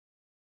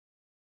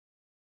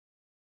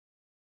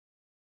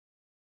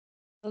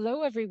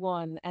Hello,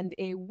 everyone, and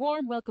a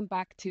warm welcome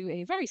back to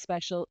a very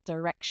special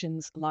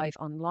Directions Live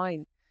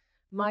Online.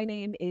 My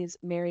name is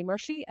Mary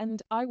Murphy, and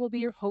I will be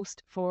your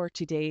host for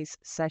today's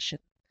session.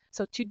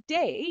 So,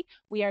 today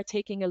we are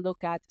taking a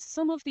look at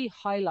some of the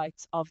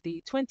highlights of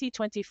the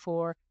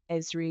 2024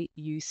 Esri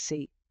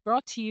UC,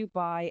 brought to you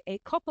by a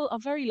couple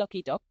of very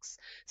lucky ducks,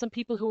 some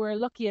people who were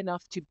lucky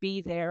enough to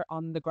be there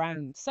on the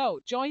ground. So,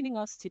 joining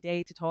us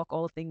today to talk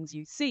all things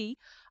UC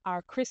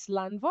are Chris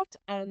Landvogt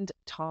and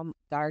Tom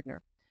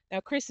Gardner. Now,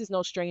 Chris is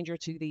no stranger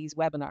to these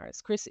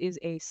webinars. Chris is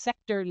a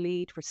sector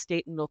lead for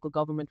state and local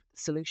government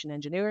solution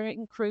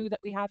engineering crew that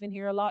we have in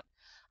here a lot.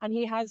 And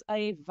he has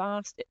a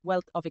vast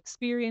wealth of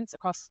experience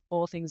across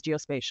all things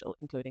geospatial,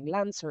 including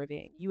land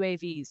surveying,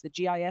 UAVs, the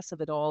GIS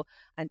of it all,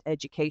 and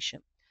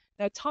education.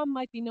 Now, Tom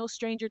might be no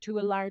stranger to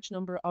a large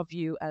number of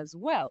you as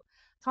well.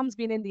 Tom's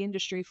been in the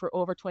industry for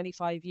over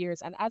 25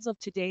 years, and as of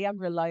today, I'm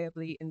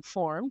reliably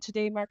informed.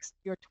 Today marks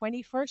your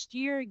 21st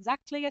year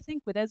exactly, I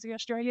think, with Esri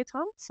Australia,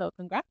 Tom. So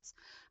congrats.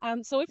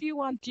 So if you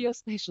want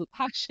geospatial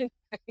passion,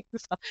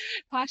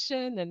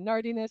 passion and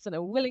nerdiness and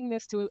a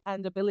willingness to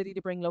and ability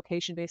to bring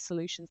location-based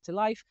solutions to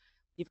life,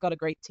 you've got a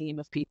great team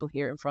of people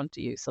here in front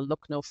of you. So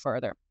look no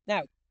further.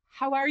 Now,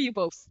 how are you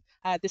both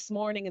this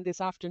morning and this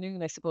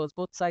afternoon? I suppose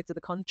both sides of the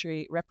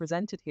country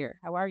represented here.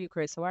 How are you,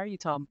 Chris? How are you,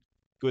 Tom?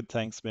 Good,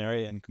 thanks,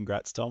 Mary, and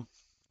congrats, Tom.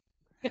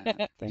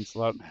 Thanks a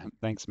lot.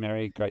 Thanks,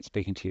 Mary. Great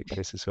speaking to you,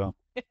 Chris, as well.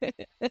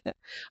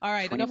 All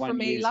right, enough for 21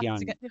 me. years Lots young.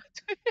 to get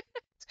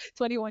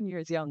 21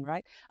 years young,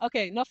 right?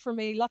 Okay, enough for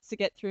me. Lots to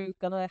get through.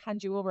 Gonna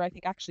hand you over, I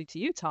think, actually to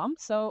you, Tom.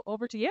 So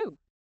over to you.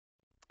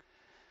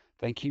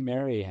 Thank you,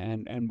 Mary,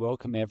 and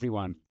welcome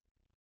everyone.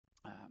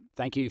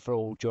 Thank you for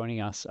all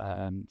joining us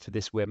for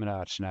this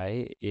webinar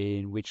today,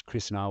 in which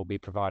Chris and I will be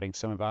providing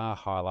some of our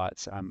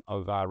highlights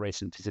of our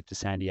recent visit to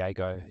San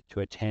Diego to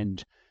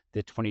attend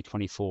the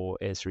 2024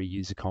 Esri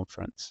User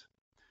Conference.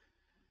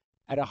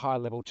 At a high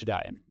level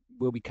today,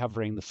 we'll be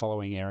covering the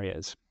following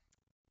areas.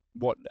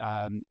 What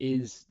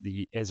is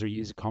the Esri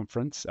User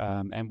Conference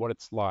and what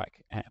it's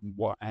like and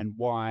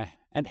why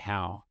and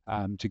how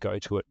to go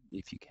to it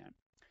if you can.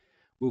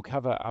 We'll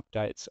cover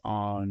updates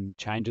on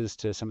changes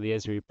to some of the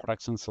Esri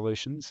products and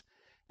solutions,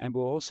 and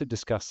we'll also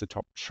discuss the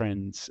top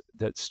trends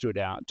that stood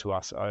out to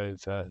us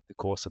over the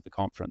course of the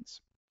conference.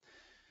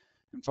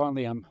 And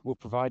finally, we'll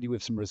provide you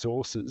with some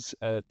resources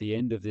at the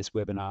end of this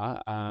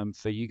webinar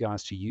for you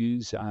guys to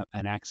use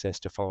and access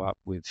to follow up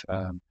with,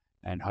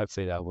 and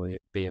hopefully that will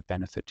be of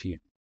benefit to you.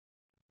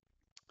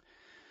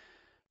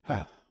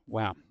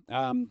 Wow.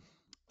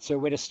 So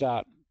where to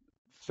start?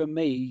 For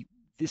me,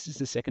 this is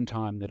the second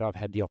time that I've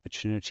had the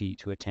opportunity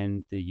to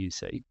attend the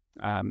UC.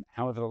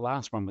 However, the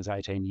last one was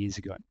 18 years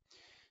ago.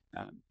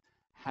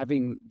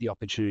 Having the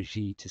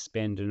opportunity to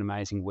spend an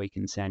amazing week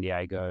in San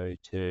Diego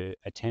to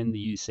attend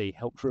the UC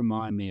helped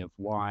remind me of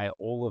why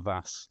all of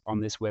us on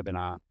this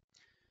webinar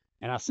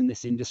and us in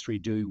this industry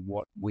do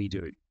what we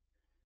do.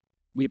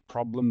 We're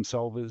problem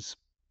solvers,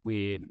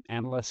 we're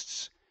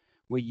analysts,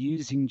 we're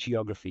using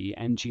geography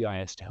and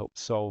GIS to help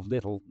solve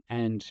little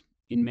and,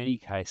 in many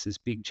cases,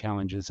 big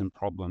challenges and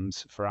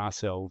problems for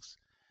ourselves,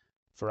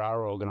 for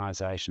our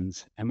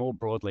organizations, and more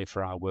broadly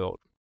for our world.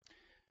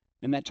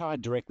 And that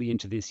tied directly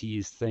into this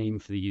year's theme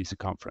for the user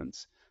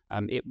conference.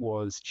 It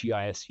was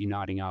GIS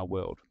uniting our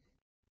world.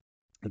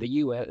 The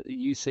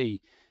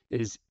UC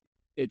is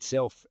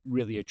itself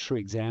really a true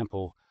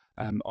example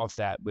of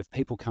that, with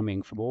people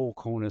coming from all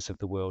corners of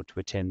the world to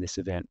attend this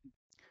event.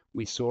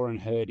 We saw and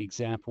heard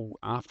example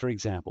after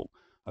example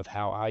of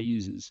how our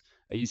users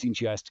are using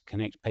GIS to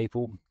connect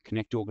people,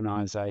 connect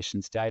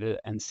organizations, data,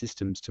 and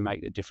systems to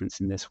make a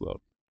difference in this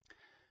world.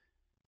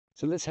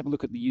 So let's have a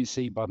look at the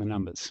UC by the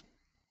numbers.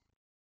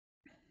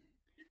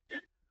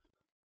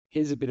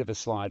 Here's a bit of a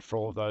slide for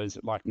all of those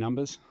that like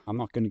numbers. I'm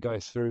not going to go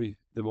through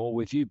them all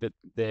with you, but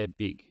they're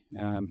big.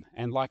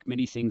 And like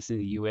many things in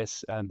the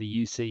US,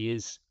 the UC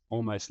is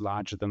almost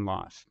larger than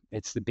life.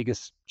 It's the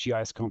biggest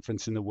GIS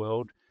conference in the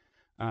world.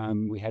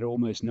 We had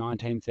almost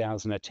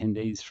 19,000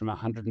 attendees from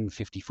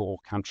 154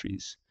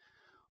 countries,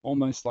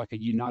 almost like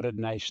a United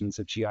Nations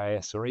of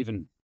GIS, or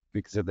even,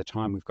 because of the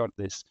time we've got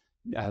this,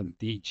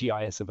 the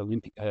GIS of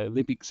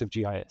Olympics of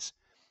GIS.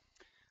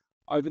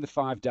 Over the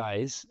 5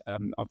 days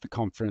of the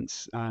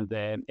conference,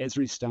 their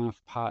Esri staff,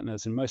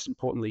 partners, and most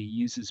importantly,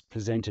 users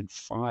presented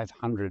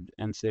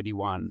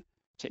 531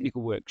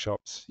 technical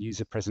workshops,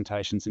 user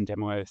presentations, and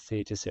demo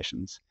theatre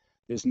sessions.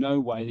 There's no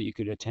way that you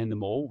could attend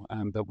them all,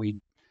 but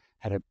we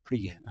had a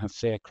pretty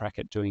fair crack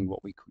at doing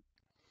what we could.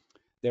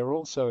 There are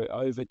also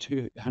over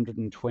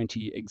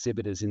 220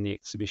 exhibitors in the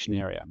exhibition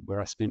area, where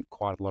I spent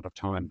quite a lot of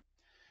time.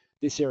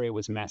 This area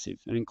was massive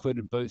and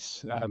included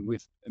booths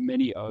with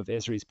many of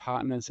Esri's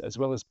partners, as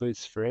well as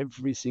booths for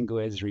every single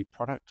Esri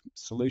product,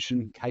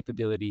 solution,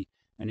 capability,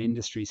 and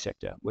industry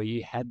sector, where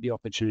you had the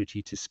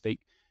opportunity to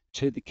speak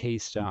to the key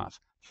staff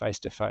face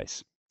to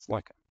face. It's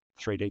like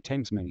a 3D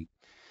Teams meeting.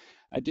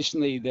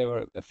 Additionally, there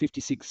were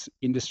 56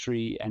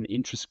 industry and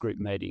interest group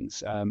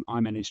meetings. I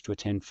managed to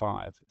attend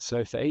 5.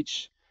 So for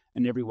each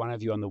and every one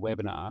of you on the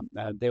webinar,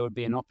 there would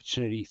be an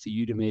opportunity for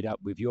you to meet up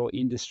with your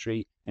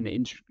industry and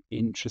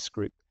interest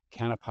group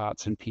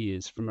counterparts and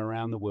peers from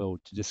around the world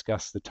to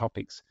discuss the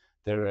topics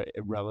that are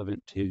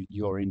relevant to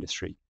your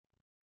industry.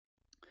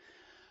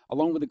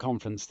 Along with the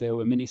conference, there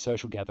were many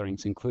social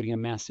gatherings, including a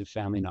massive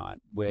family night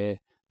where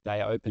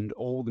they opened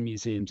all the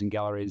museums and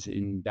galleries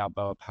in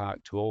Balboa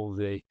Park to all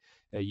the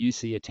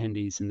UC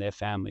attendees and their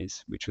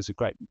families, which was a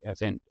great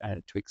event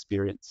to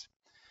experience.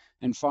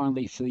 And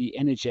finally, for the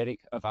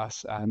energetic of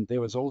us, there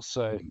was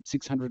also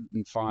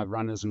 605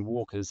 runners and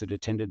walkers that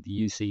attended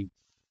the UC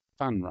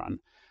Fun Run,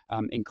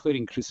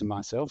 including Chris and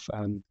myself.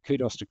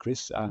 Kudos to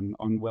Chris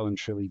on well and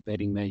truly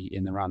beating me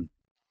in the run.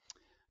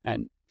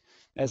 And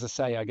as I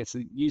say, I guess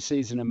the UC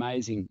is an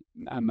amazing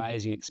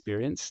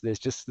experience. There's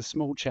just the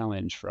small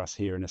challenge for us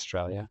here in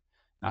Australia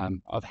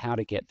of how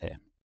to get there.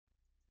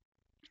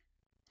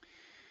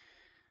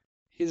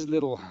 Here's a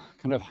little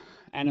kind of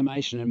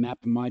animation and map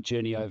of my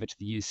journey over to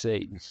the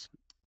UC.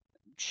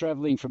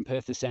 Traveling from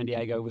Perth to San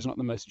Diego was not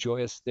the most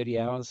joyous 30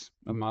 hours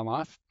of my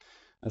life,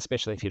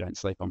 especially if you don't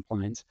sleep on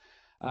planes.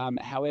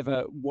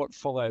 However, what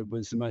followed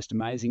was the most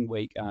amazing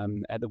week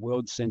at the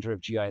World Centre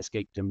of GIS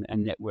Geekdom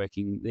and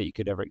Networking that you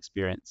could ever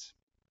experience.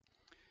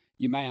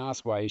 You may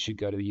ask why you should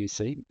go to the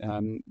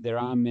UC. There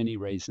are many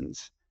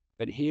reasons,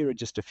 but here are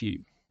just a few.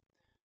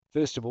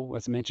 First of all,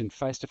 as I mentioned,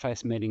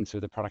 face-to-face meetings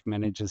with the product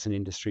managers and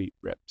industry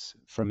reps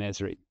from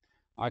Esri.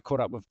 I caught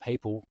up with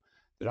people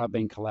that I've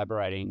been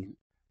collaborating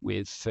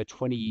with for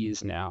 20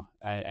 years now,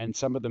 and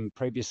some of them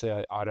previously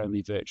I'd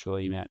only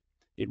virtually met.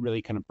 It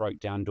really kind of broke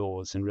down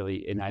doors and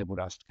really enabled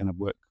us to kind of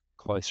work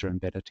closer and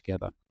better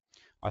together.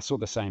 I saw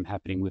the same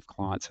happening with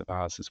clients of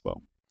ours as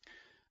well.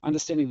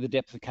 Understanding the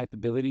depth of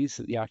capabilities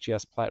that the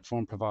ArcGIS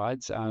platform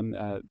provides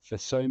for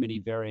so many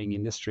varying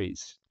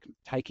industries,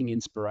 taking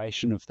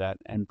inspiration of that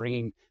and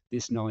bringing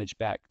this knowledge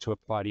back to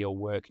apply to your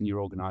work and your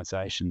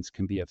organizations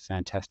can be of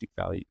fantastic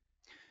value.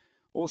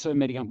 Also,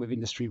 meeting up with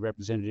industry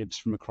representatives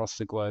from across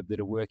the globe that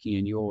are working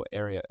in your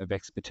area of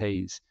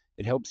expertise,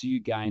 it helps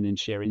you gain and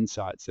share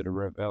insights that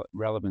are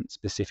relevant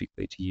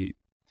specifically to you.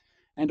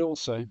 And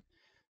also,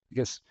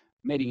 because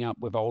meeting up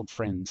with old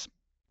friends,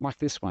 like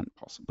this one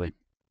possibly.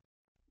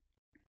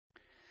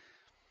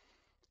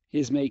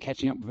 Here's me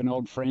catching up with an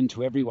old friend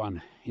to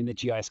everyone in the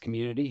GIS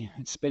community.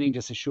 Spending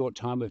just a short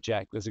time with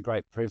Jack was a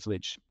great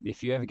privilege.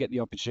 If you ever get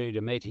the opportunity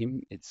to meet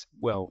him, it's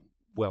well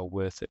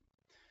worth it.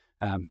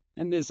 And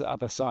there's the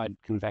other side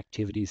kind of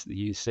activities that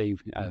you see.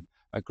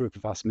 A group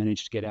of us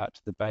managed to get out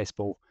to the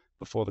baseball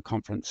before the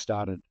conference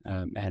started,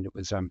 and it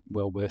was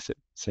well worth it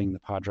seeing the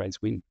Padres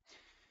win.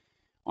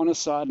 On a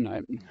side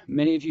note,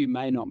 many of you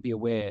may not be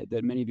aware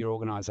that many of your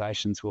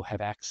organisations will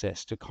have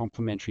access to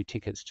complimentary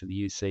tickets to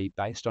the UC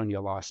based on your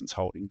licence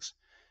holdings.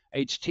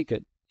 Each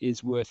ticket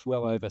is worth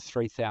well over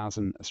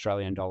 3,000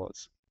 Australian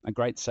dollars, a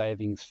great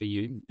savings for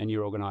you and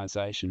your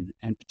organisation,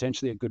 and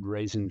potentially a good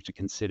reason to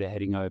consider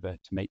heading over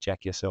to meet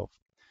Jack yourself.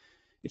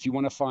 If you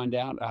want to find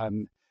out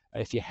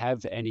if you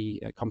have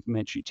any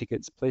complimentary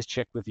tickets, please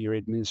check with your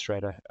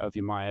administrator of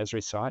your My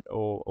Esri site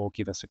or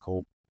give us a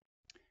call.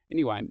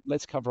 Anyway,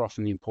 let's cover off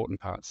on the important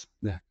parts,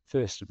 the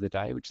first of the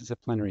day, which is a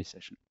plenary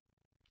session.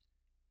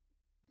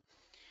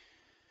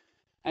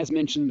 As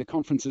mentioned, the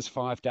conference is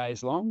 5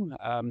 days long.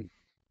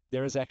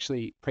 There is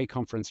actually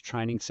pre-conference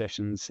training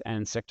sessions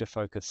and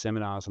sector-focused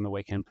seminars on the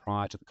weekend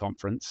prior to the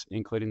conference,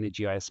 including the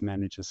GIS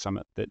Manager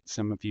Summit that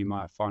some of you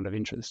might find of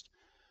interest.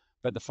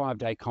 But the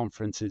 5-day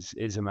conference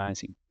is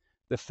amazing.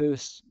 The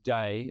first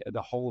day,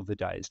 the whole of the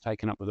day, is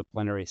taken up with a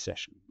plenary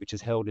session, which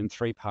is held in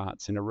 3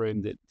 parts in a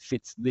room that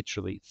fits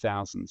literally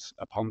thousands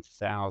upon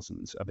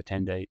thousands of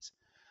attendees.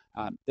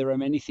 There are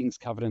many things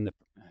covered in the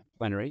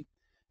plenary,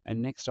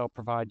 and next I'll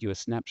provide you a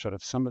snapshot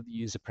of some of the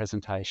user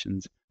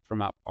presentations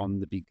from up on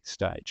the big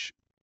stage.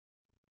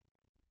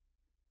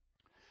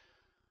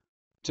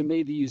 To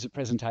me, the user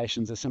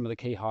presentations are some of the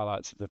key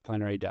highlights of the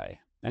plenary day,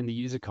 and the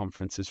user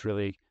conference is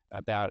really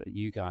about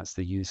you guys,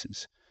 the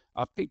users.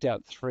 I've picked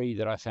out 3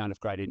 that I found of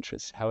great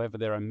interest. However,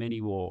 there are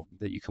many more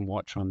that you can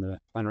watch on the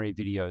plenary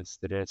videos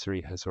that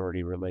Esri has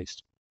already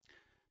released.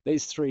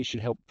 These 3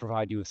 should help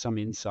provide you with some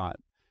insight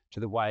to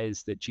the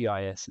ways that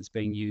GIS is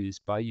being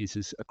used by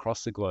users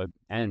across the globe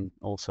and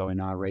also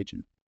in our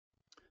region.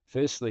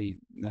 Firstly,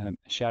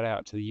 shout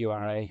out to the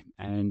URA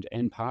and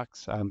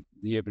NParks,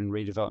 the Urban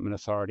Redevelopment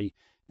Authority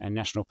and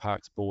National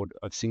Parks Board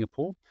of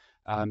Singapore.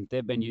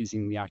 They've been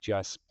using the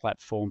ArcGIS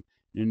platform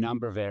in a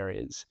number of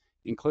areas,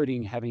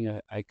 including having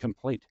a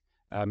complete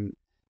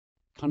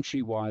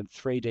countrywide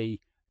 3D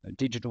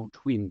digital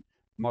twin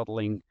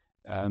modeling,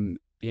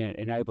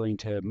 enabling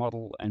to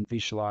model and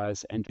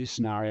visualize and do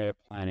scenario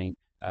planning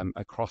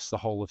across the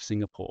whole of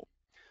Singapore.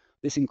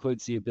 This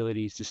includes the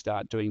ability to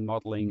start doing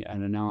modeling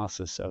and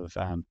analysis of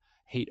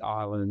heat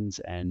islands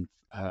and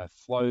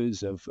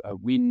flows of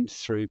wind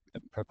through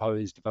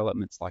proposed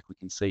developments like we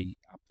can see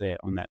up there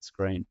on that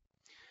screen.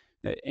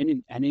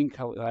 And in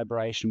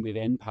collaboration with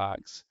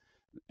NParks,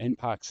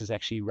 NParks is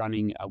actually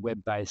running a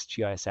web-based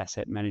GIS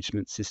asset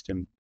management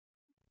system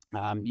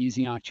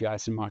using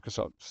ArcGIS and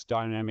Microsoft's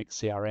Dynamics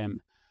CRM.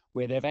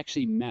 where they've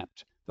actually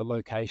mapped the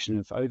location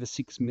of over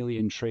 6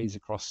 million trees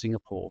across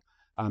Singapore,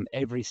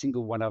 every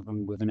single one of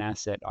them with an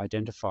asset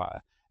identifier,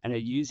 and are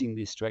using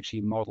this to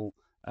actually model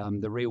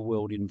the real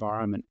world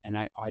environment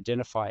and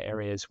identify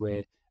areas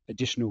where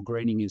additional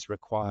greening is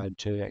required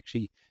to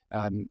actually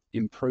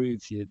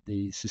improve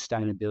the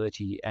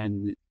sustainability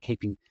and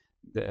keeping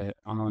the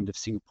island of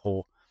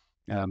Singapore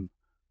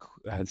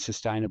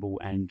sustainable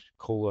and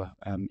cooler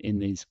in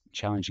these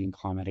challenging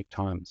climatic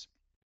times.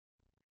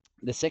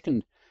 The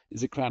second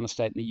is the Crown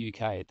Estate in the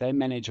UK. They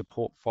manage a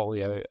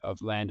portfolio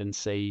of land and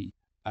sea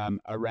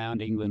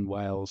around England,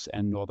 Wales,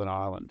 and Northern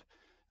Ireland.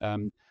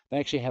 They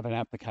actually have an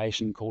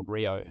application called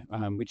Rio,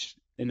 which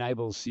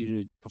enables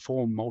you to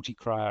perform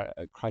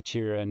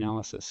multi-criteria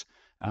analysis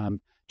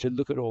to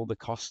look at all the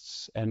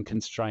costs and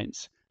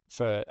constraints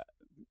for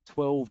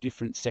 12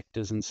 different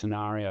sectors and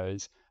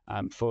scenarios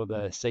for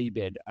the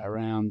seabed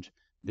around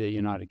the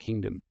United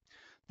Kingdom.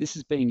 This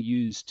is being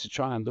used to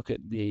try and look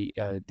at the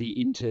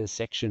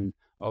intersection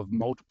of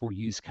multiple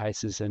use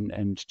cases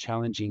and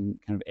challenging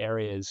kind of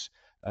areas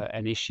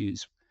and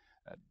issues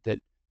that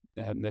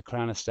the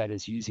Crown Estate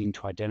is using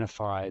to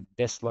identify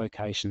best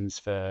locations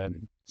for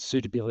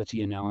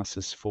suitability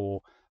analysis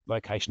for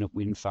location of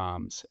wind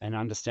farms and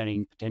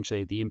understanding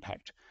potentially the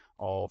impact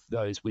of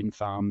those wind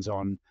farms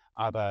on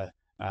other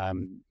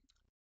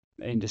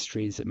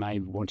industries that may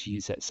want to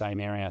use that same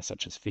area,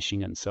 such as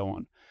fishing and so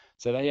on.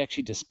 So they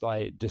actually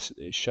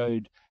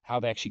showed how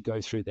they actually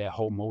go through their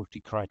whole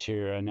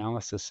multi-criteria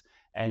analysis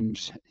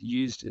and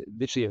used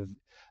literally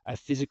a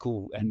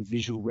physical and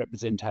visual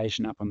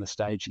representation up on the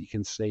stage that you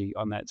can see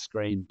on that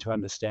screen to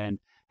understand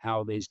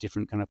how these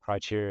different kind of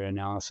criteria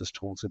analysis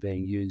tools are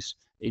being used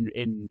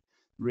in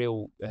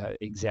real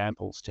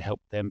examples to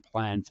help them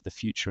plan for the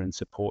future and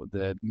support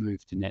the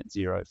move to net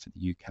zero for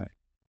the UK.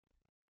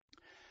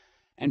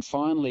 And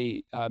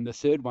finally, the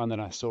third one that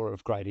I saw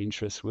of great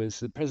interest was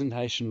the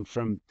presentation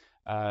from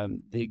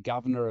the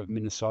Governor of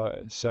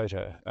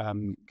Minnesota,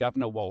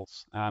 Governor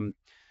Walz.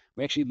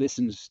 We actually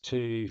listened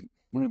to,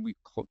 what do we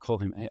call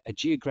him, a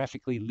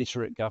geographically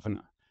literate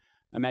governor.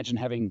 Imagine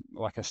having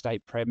like a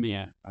state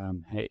premier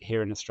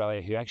here in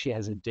Australia who actually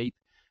has a deep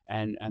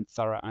and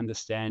thorough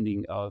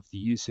understanding of the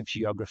use of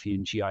geography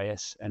and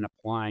GIS and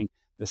applying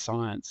the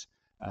science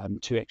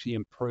to actually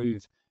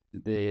improve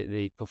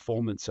the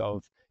performance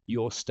of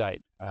your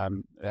state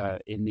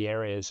in the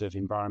areas of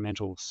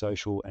environmental,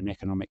 social, and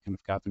economic kind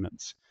of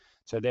governance.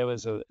 So there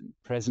was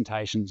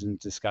presentations and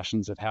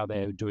discussions of how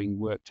they're doing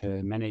work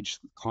to manage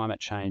climate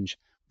change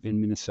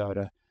in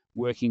Minnesota,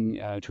 working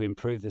to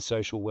improve the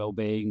social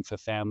well-being for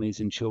families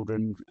and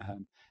children,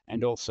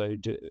 and also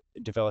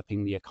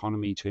developing the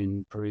economy to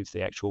improve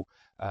the actual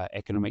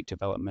economic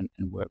development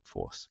and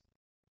workforce.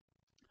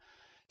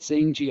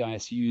 Seeing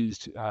GIS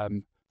used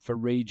for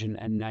region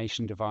and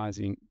nation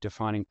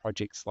defining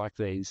projects like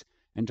these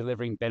and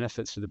delivering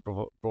benefits to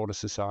the broader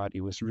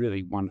society was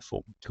really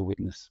wonderful to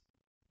witness.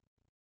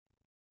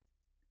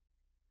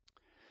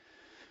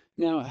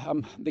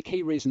 Now, the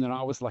key reason that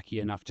I was lucky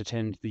enough to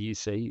attend the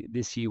UC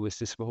this year was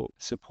to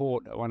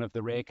support one of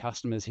the rare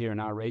customers here in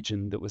our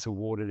region that was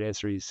awarded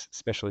Esri's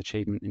Special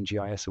Achievement in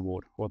GIS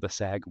Award, or the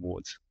SAG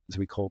Awards, as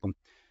we call them,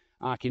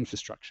 Arc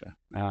Infrastructure.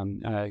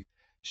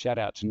 Shout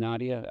out to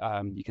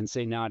Nadia. You can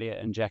see Nadia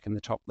and Jack in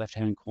the top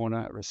left-hand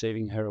corner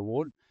receiving her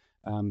award.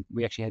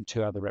 We actually had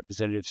two other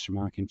representatives from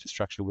Arc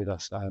Infrastructure with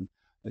us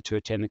to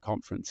attend the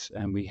conference,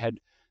 and we had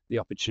the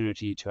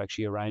opportunity to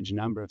actually arrange a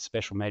number of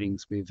special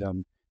meetings with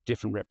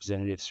different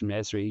representatives from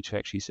Esri to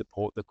actually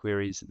support the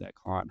queries that that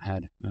client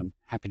had. I'm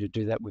happy to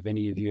do that with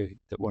any of you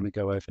that want to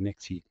go over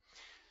next year.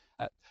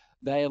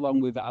 They,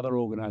 along with other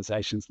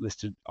organisations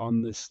listed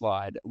on this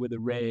slide, were the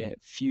rare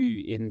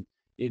few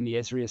in the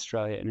Esri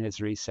Australia and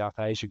Esri South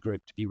Asia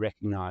group to be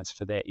recognised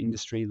for their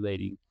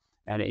industry-leading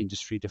and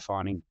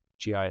industry-defining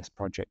GIS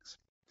projects.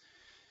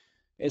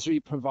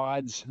 Esri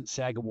provides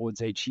SAG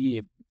Awards each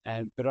year,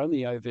 but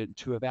only over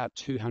to about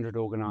 200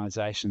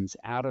 organisations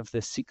out of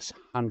the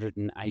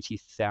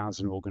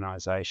 680,000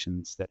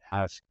 organisations that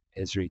have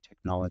Esri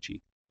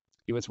technology.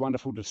 It was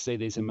wonderful to see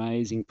these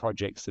amazing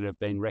projects that have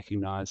been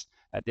recognised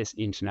at this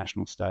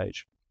international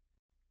stage.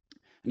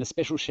 And a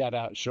special shout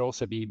out should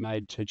also be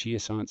made to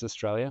Geoscience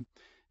Australia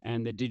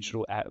and the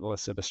Digital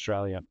Atlas of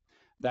Australia.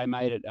 They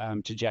made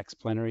it to Jack's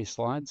plenary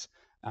slides,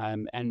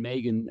 and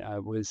Megan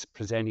was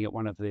presenting at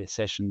one of their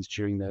sessions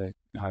during the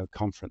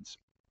conference.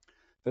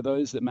 For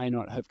those that may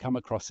not have come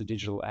across the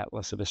Digital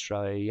Atlas of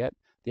Australia yet,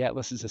 the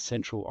Atlas is a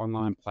central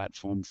online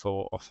platform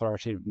for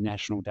authoritative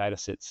national data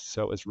sets,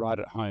 so it was right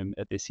at home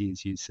at this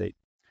year's UC.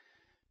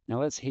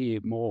 Now let's hear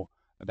more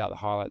about the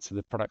highlights of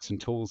the products and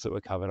tools that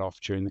were covered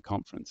off during the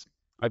conference.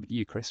 Over to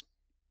you, Chris.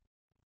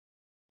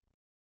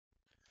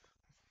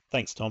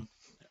 Thanks, Tom.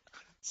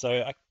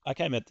 So I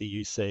came at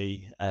the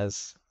UC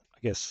as, I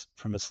guess,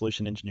 from a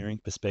solution engineering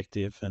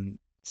perspective. And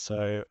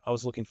so I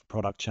was looking for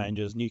product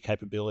changes, new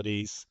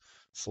capabilities,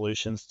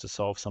 solutions to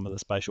solve some of the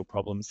spatial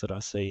problems that I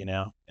see in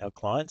our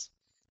clients.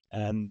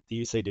 And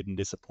the UC didn't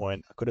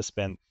disappoint. I could have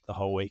spent the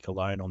whole week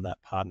alone on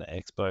that partner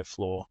expo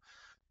floor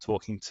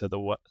talking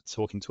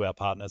to our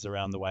partners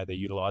around the way they're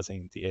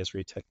utilizing the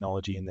Esri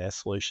technology in their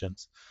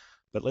solutions.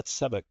 But let's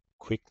have a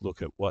quick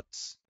look at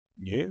what's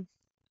new.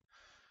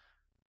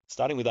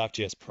 Starting with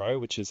ArcGIS Pro,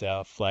 which is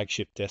our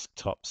flagship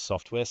desktop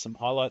software, some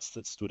highlights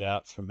that stood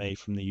out for me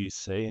from the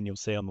UC, and you'll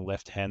see on the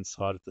left-hand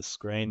side of the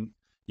screen,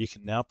 you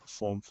can now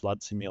perform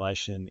flood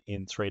simulation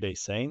in 3D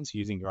scenes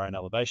using your own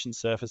elevation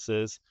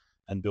surfaces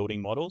and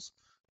building models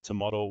to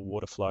model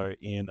water flow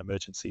in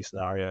emergency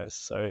scenarios.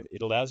 So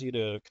it allows you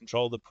to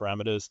control the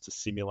parameters to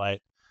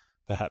simulate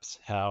perhaps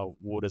how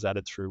water is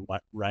added through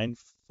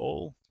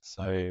rainfall.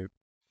 So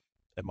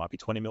it might be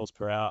 20 mils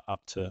per hour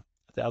up to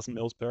 1,000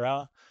 mils per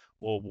hour,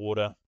 or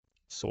water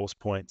source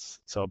points,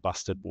 so a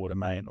busted water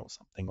main or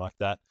something like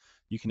that.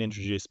 You can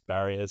introduce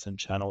barriers and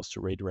channels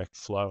to redirect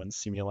flow and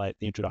simulate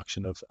the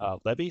introduction of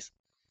levees.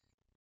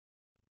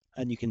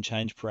 And you can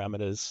change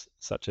parameters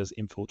such as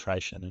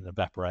infiltration and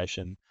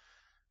evaporation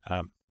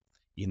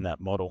in that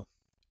model.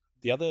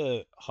 The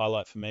other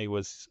highlight for me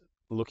was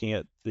looking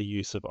at the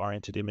use of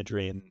oriented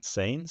imagery in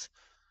scenes.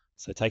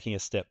 So taking a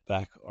step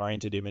back,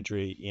 oriented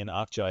imagery in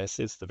ArcGIS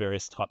is the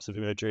various types of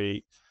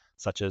imagery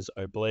such as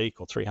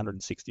oblique or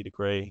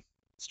 360-degree,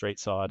 street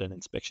side, and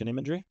inspection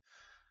imagery.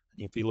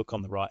 And if you look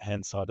on the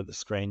right-hand side of the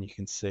screen, you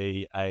can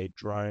see a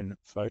drone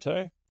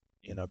photo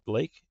in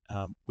oblique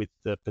with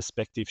the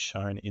perspective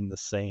shown in the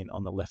scene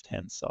on the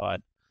left-hand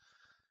side.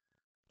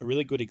 A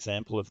really good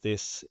example of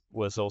this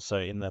was also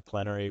in the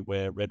plenary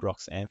where Red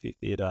Rocks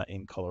Amphitheatre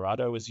in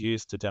Colorado was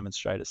used to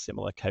demonstrate a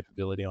similar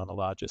capability on a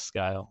larger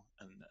scale,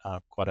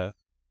 and quite a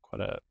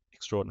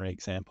extraordinary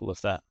example of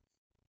that.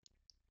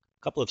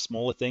 A couple of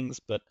smaller things,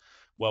 but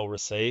well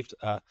received.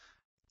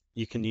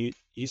 You can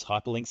use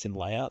hyperlinks in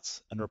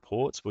layouts and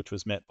reports, which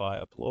was met by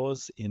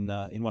applause in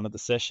one of the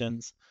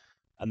sessions.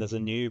 And there's a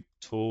new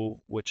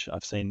tool which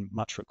I've seen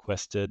much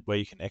requested where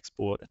you can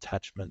export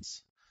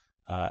attachments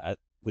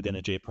within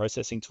a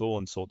geoprocessing tool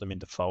and sort them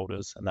into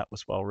folders, and that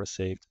was well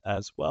received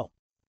as well.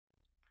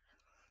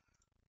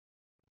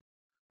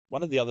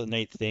 One of the other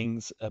neat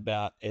things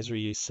about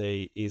Esri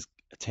UC is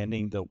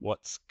attending the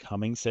What's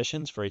Coming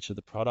sessions for each of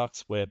the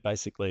products, where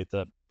basically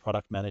the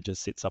product manager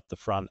sits up the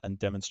front and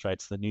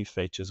demonstrates the new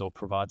features or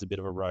provides a bit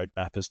of a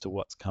roadmap as to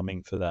what's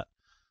coming for that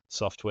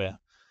software.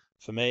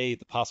 For me,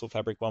 the parcel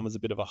fabric one was a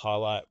bit of a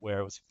highlight where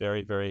it was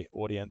very, very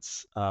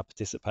audience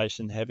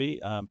participation heavy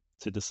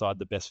to decide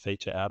the best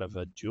feature out of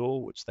a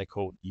duel, which they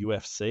called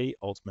UFC,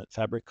 Ultimate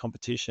Fabric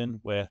Competition,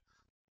 where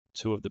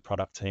two of the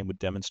product team would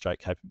demonstrate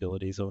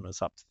capabilities, and it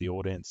was up to the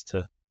audience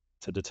to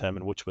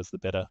determine which was the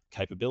better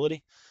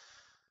capability.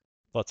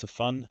 Lots of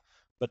fun.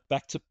 But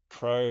back to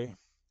Pro,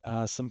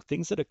 some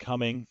things that are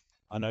coming.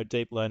 I know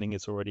deep learning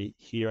is already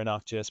here in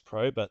ArcGIS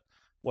Pro, but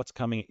what's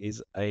coming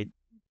is a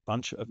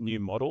bunch of new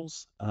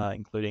models,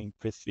 including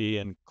Prithvi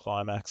and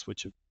Climax,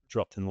 which have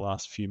dropped in the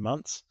last few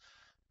months,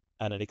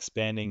 and an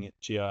expanding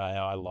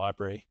GeoAI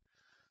library.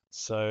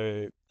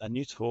 So a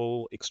new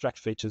tool, Extract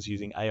Features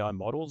using AI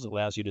models,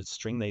 allows you to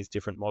string these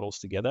different models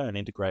together and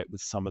integrate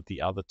with some of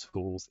the other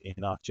tools in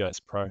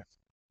ArcGIS Pro.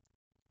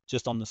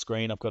 Just on the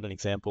screen, I've got an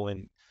example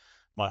in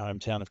my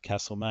hometown of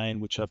Castlemaine,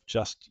 which I've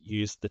just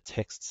used the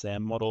text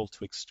SAM model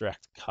to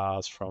extract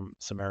cars from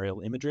some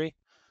aerial imagery.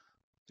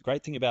 The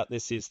great thing about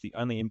this is the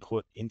only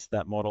input into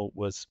that model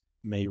was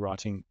me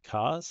writing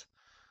cars.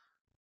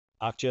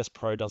 ArcGIS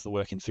Pro does the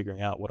work in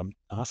figuring out what I'm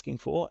asking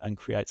for and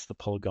creates the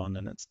polygon,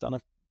 and it's done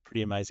a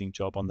pretty amazing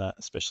job on that,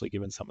 especially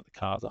given some of the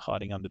cars are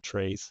hiding under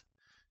trees,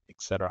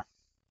 etc.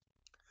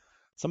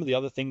 Some of the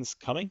other things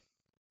coming: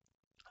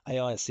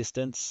 AI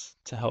assistance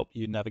to help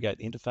you navigate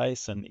the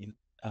interface and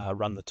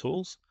run the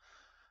tools.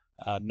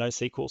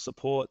 NoSQL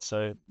support,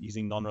 so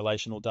using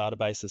non-relational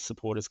databases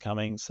support is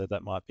coming, so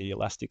that might be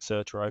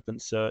Elasticsearch or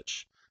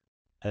OpenSearch.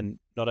 And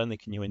not only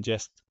can you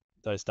ingest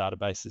those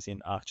databases in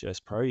ArcGIS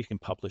Pro, you can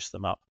publish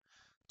them up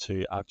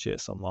to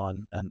ArcGIS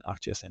Online and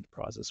ArcGIS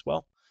Enterprise as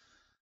well.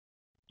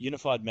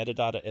 Unified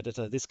Metadata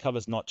Editor, this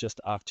covers not just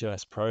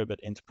ArcGIS Pro, but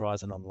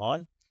Enterprise and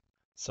Online.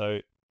 So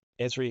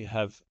Esri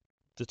have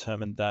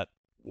determined that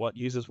what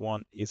users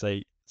want is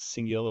a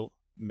singular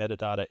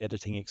metadata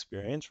editing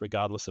experience,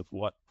 regardless of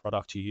what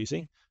product you're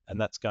using, and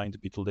that's going to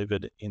be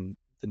delivered in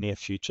the near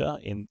future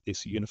in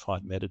this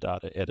unified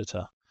metadata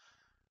editor.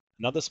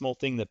 Another small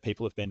thing that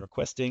people have been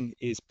requesting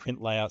is print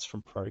layouts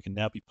from Pro can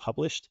now be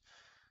published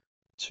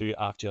to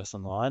ArcGIS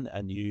Online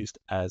and used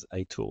as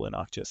a tool in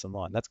ArcGIS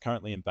Online. That's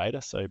currently in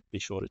beta, so be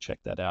sure to check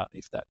that out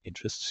if that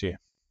interests you.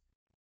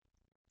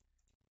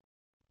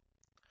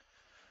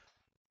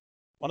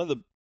 One of the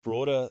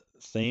broader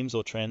themes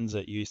or trends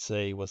at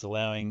UC was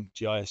allowing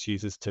GIS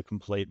users to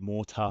complete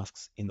more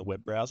tasks in the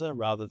web browser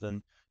rather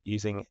than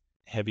using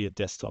heavier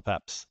desktop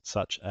apps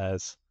such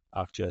as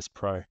ArcGIS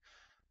Pro.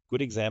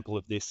 Good example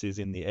of this is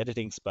in the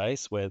editing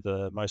space, where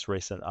the most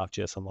recent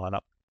ArcGIS Online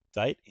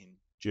update in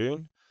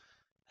June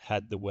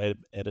had the web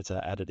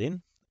editor added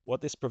in.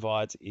 What this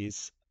provides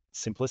is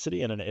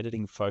simplicity and an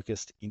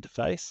editing-focused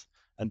interface.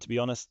 And to be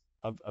honest,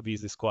 I've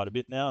used this quite a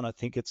bit now, and I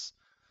think it's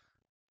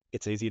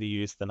easier to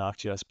use than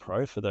ArcGIS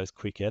Pro for those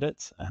quick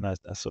edits, and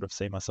I sort of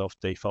see myself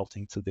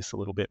defaulting to this a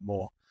little bit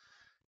more.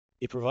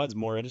 It provides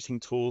more editing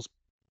tools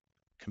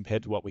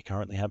compared to what we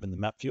currently have in the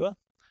map viewer,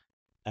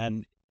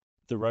 and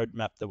the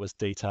roadmap that was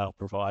detailed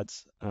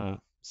provides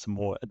some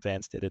more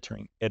advanced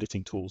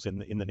editing tools in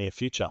the near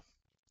future.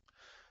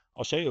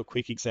 I'll show you a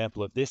quick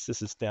example of this.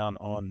 This is down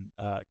on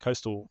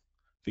coastal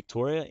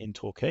Victoria in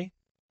Torquay.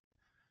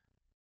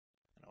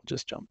 I'll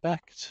just jump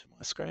back to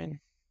my screen.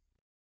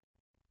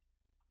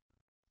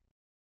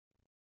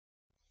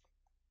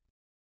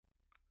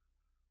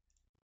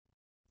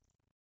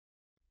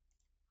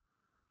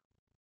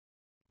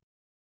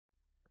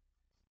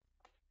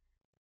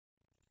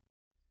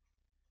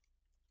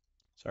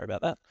 Sorry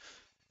about that.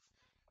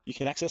 You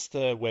can access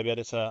the web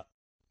editor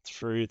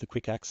through the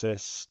quick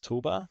access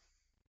toolbar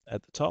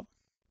at the top.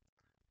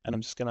 And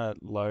I'm just going to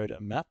load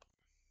a map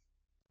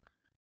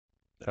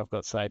that I've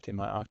got saved in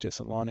my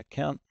ArcGIS Online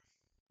account,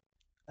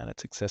 and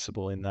it's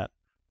accessible in that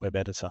web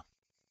editor.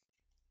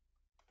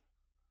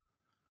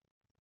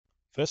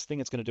 First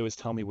thing it's going to do is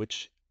tell me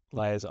which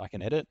layers I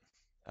can edit.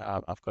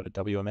 I've got a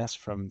WMS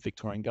from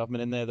Victorian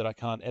Government in there that I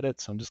can't edit,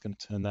 so I'm just going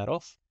to turn that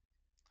off.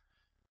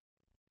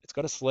 It's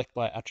got a select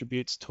by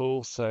attributes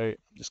tool, so I'm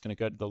just going to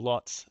go to the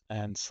lots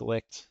and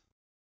select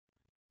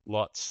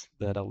lots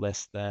that are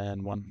less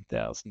than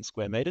 1,000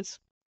 square meters,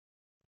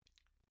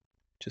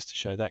 just to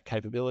show that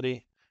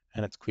capability,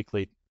 and it's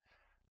quickly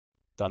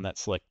done that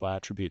select by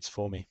attributes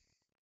for me.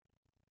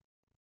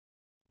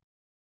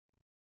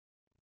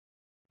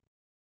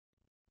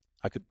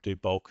 I could do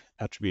bulk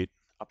attribute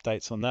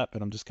updates on that,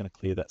 but I'm just going to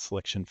clear that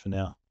selection for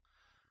now.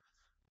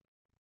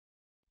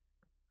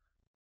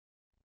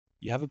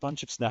 You have a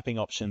bunch of snapping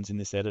options in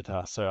this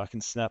editor, so I can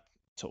snap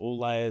to all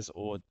layers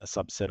or a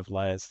subset of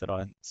layers that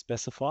I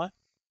specify.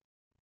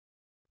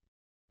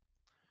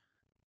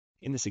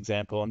 In this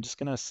example, I'm just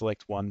going to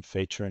select one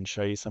feature and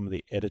show you some of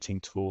the editing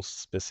tools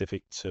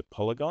specific to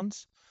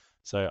polygons.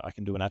 So I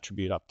can do an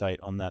attribute update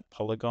on that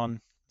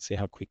polygon, see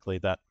how quickly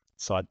that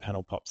side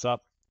panel pops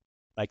up,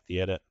 make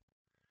the edit.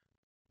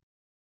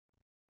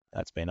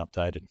 That's been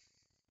updated.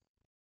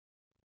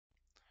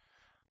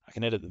 I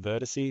can edit the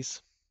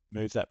vertices,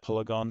 move that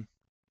polygon,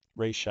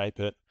 reshape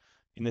it.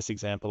 In this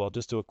example, I'll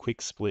just do a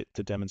quick split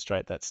to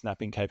demonstrate that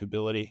snapping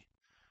capability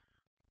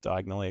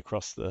diagonally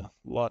across the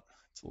lot.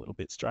 It's a little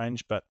bit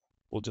strange, but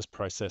we'll just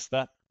process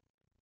that.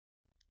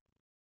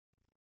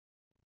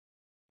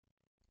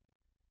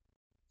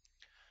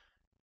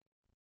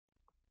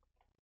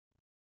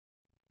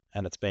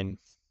 And it's been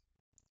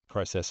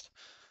processed.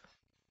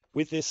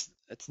 With this,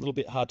 it's a little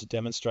bit hard to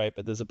demonstrate,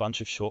 but there's a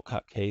bunch of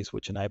shortcut keys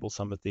which enable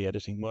some of the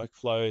editing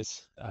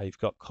workflows. You've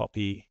got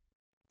copy,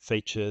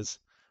 features.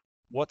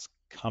 What's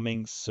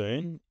coming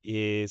soon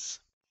is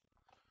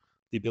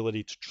the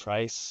ability to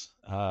trace,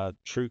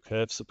 true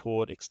curve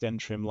support, extend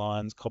trim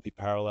lines, copy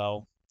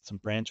parallel, some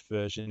branch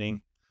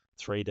versioning,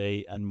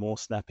 3D, and more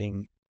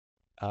snapping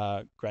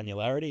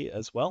granularity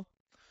as well.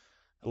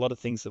 A lot of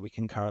things that we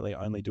can currently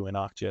only do in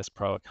ArcGIS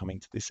Pro are coming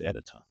to this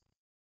editor.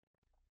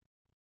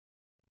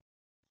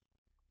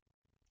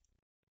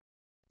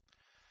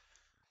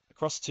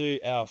 Across to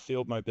our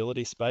field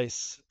mobility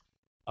space,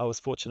 I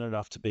was fortunate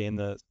enough to be in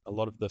a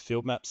lot of the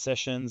field map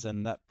sessions,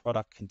 and that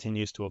product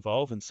continues to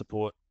evolve and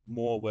support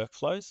more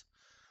workflows.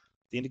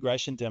 The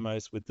integration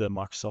demos with the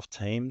Microsoft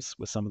Teams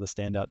were some of the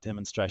standout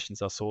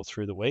demonstrations I saw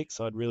through the week,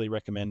 so I'd really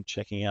recommend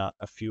checking out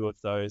a few of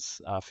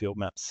those field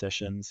map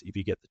sessions if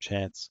you get the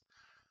chance.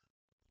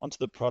 Onto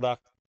the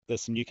product,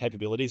 there's some new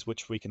capabilities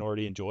which we can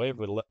already enjoy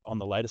on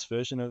the latest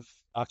version of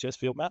ArcGIS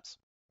Field Maps.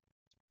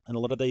 And a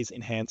lot of these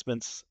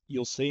enhancements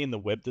you'll see in the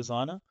web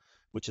designer,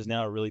 which is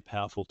now a really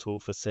powerful tool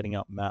for setting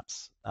up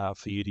maps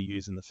for you to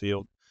use in the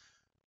field.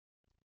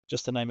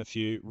 Just to name a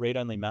few,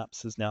 read-only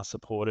maps is now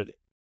supported.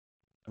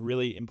 A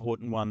really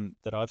important one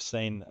that I've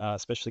seen,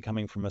 especially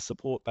coming from a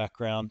support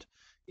background,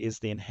 is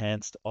the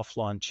enhanced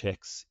offline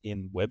checks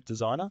in web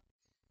designer.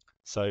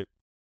 So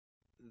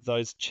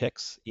those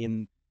checks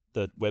in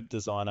the web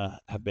designer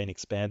have been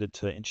expanded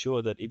to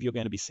ensure that if you're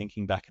going to be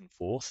syncing back and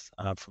forth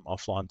from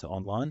offline to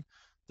online,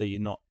 that you're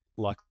not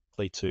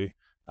likely to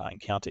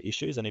encounter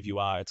issues. And if you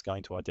are, it's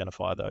going to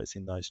identify those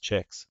in those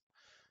checks.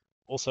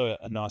 Also,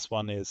 a nice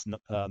one is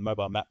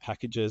mobile map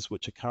packages,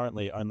 which are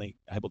currently only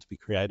able to be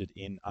created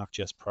in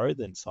ArcGIS Pro,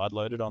 then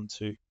sideloaded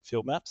onto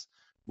field maps,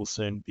 will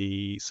soon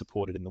be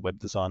supported in the web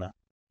designer.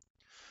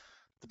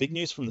 The big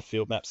news from the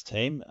field maps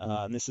team,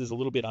 and this is a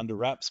little bit under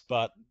wraps,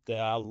 but they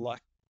are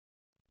like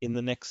in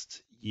the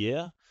next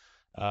year,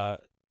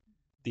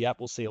 the app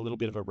will see a little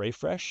bit of a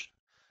refresh.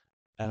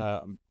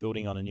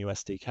 Building on a new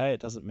SDK. It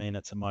doesn't mean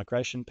it's a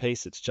migration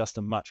piece. It's just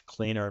a much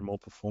cleaner and more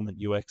performant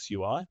UX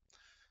UI.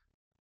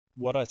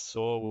 What I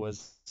saw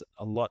was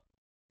a lot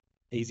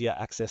easier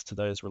access to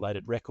those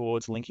related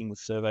records, linking with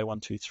Survey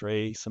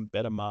 123, some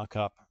better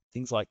markup,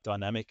 things like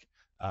dynamic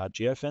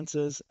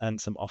geofences, and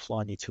some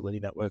offline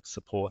utility network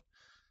support.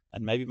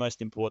 And maybe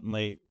most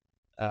importantly,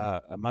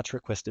 a much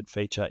requested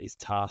feature is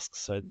tasks.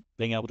 So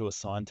being able to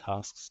assign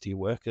tasks to your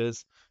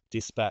workers,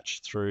 dispatch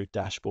through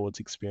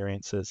dashboards,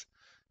 experiences,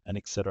 and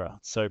etc.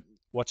 So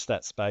watch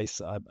that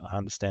space. I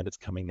understand it's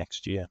coming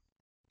next year.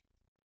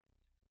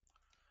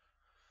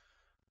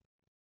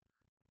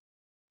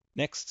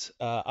 Next,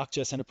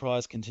 ArcGIS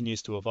Enterprise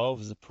continues to evolve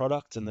as a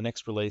product, and the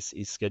next release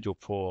is scheduled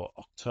for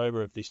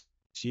October of this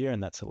year,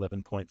 and that's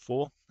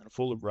 11.4. And a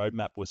full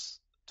roadmap was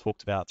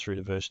talked about through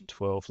to version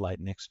 12 late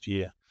next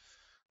year.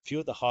 A few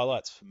of the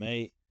highlights for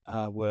me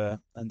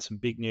and some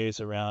big news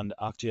around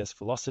ArcGIS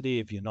Velocity.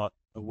 If you're not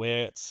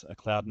aware, it's a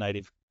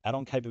cloud-native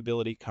add-on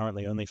capability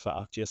currently only for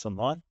ArcGIS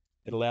Online.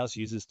 It allows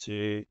users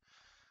to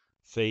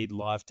feed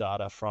live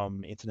data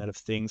from Internet of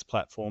Things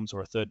platforms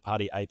or a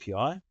third-party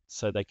API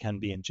so they can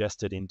be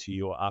ingested into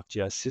your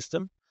ArcGIS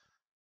system.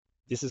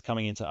 This is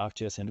coming into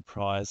ArcGIS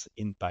Enterprise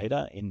in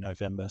beta in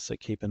November, so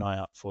keep an eye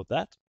out for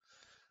that.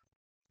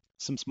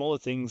 Some smaller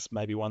things,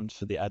 maybe one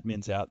for the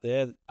admins out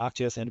there.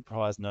 ArcGIS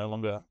Enterprise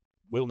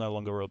will no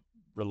longer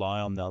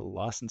rely on the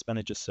license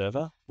manager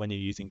server when you're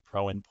using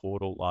Pro and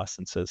Portal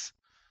licenses,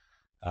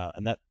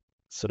 and that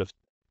sort of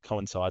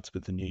coincides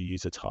with the new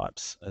user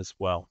types as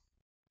well.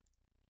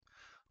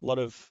 A lot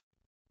of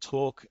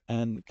talk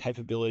and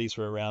capabilities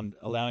were around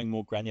allowing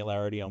more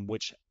granularity on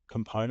which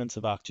components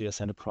of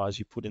ArcGIS Enterprise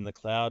you put in the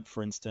cloud.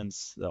 For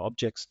instance, the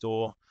object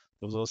store.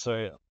 There was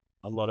also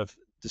a lot of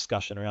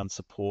discussion around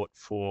support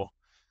for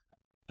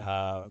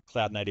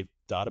cloud-native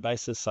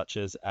databases such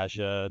as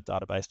Azure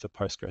database for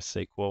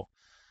PostgreSQL.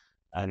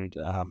 And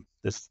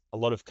there's a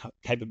lot of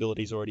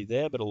capabilities already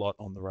there, but a lot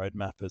on the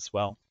roadmap as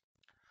well.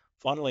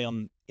 Finally,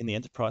 in the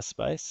enterprise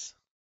space,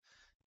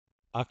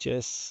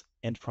 ArcGIS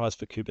Enterprise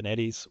for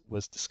Kubernetes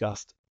was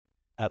discussed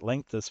at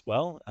length as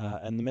well.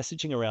 And the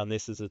messaging around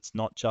this is it's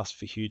not just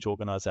for huge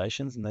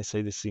organizations, and they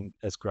see this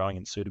as growing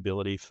in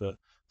suitability for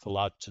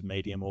large to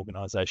medium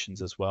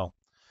organizations as well.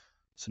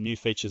 Some new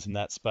features in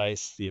that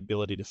space, the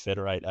ability to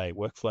federate a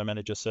workflow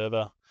manager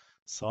server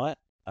site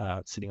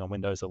sitting on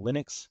Windows or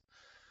Linux.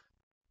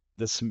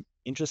 There's some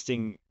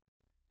interesting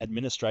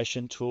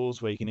administration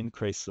tools where you can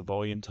increase the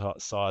volume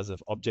size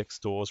of object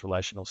stores,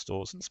 relational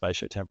stores, and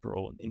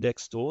spatiotemporal and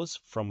index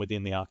stores from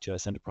within the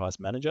ArcGIS Enterprise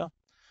Manager,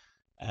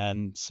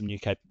 and some new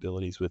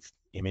capabilities with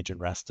image and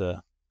raster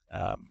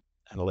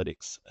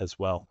analytics as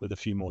well, with a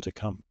few more to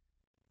come.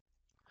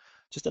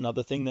 Just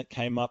another thing that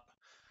came up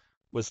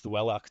was the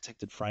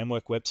well-architected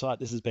framework website.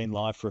 This has been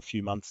live for a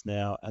few months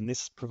now, and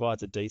this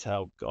provides a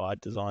detailed guide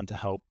designed to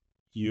help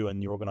you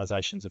and your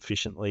organizations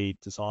efficiently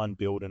design,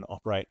 build, and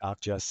operate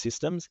ArcGIS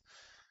systems.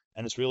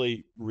 And it's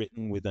really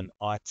written with an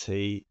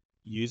IT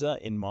user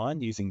in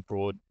mind, using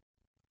broad,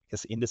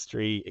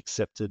 industry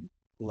accepted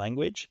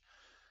language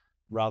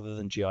rather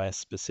than GIS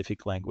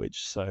specific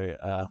language. So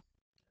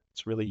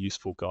it's a really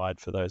useful guide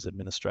for those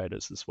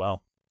administrators as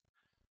well.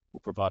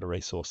 We'll provide a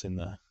resource in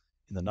the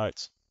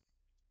notes.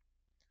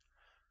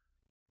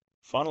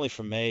 Finally,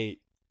 from me,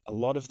 a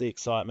lot of the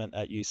excitement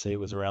at UC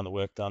was around the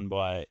work done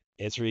by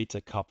Esri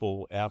to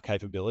couple our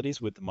capabilities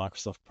with the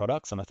Microsoft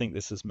products. And I think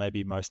this is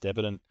maybe most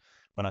evident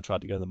when I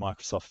tried to go to the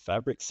Microsoft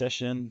Fabric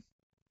session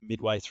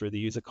midway through the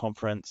user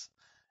conference,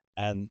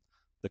 and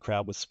the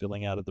crowd was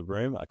spilling out of the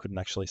room. I couldn't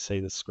actually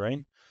see the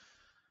screen.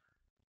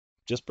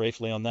 Just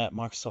briefly on that,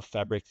 Microsoft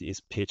Fabric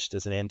is pitched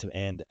as an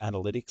end-to-end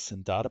analytics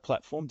and data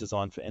platform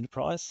designed for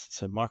enterprise.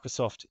 So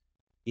Microsoft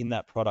in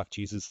that product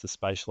uses the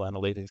spatial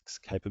analytics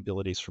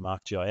capabilities from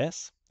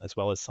ArcGIS, as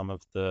well as some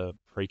of the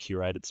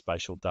pre-curated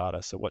spatial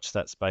data. So watch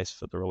that space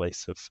for the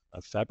release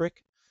of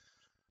Fabric.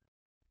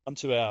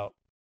 Onto our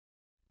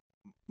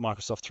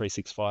Microsoft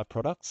 365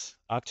 products.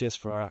 ArcGIS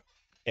for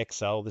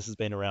Excel, this has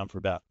been around for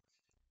about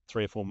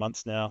 3 or 4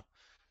 months now,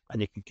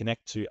 and you can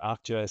connect to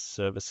ArcGIS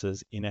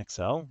services in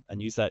Excel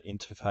and use that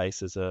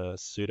interface as a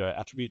pseudo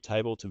attribute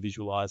table to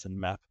visualize and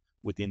map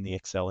within the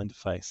Excel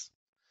interface.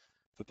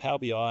 For Power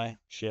BI,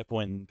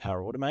 SharePoint, and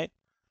Power Automate,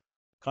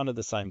 kind of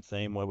the same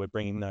theme where we're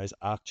bringing those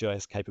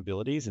ArcGIS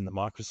capabilities in the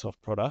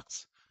Microsoft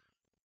products,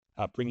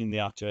 bringing the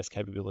ArcGIS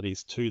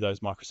capabilities to those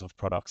Microsoft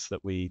products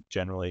that we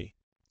generally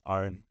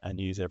own and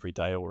use every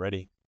day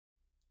already.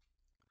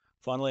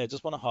 Finally, I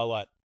just want to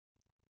highlight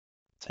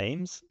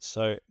Teams.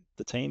 So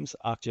the Teams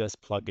ArcGIS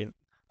plugin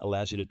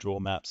allows you to draw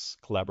maps,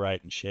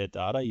 collaborate, and share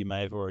data. You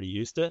may have already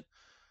used it,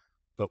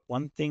 but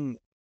one thing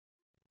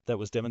that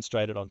was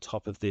demonstrated on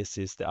top of this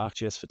is the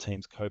ArcGIS for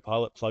Teams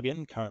Copilot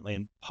plugin, currently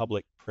in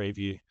public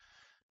preview.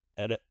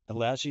 And it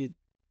allows you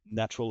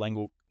natural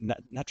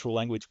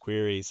language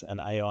queries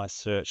and AI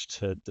search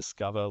to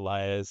discover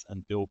layers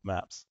and build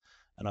maps.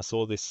 And I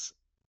saw this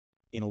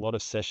in a lot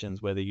of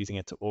sessions where they're using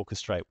it to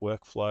orchestrate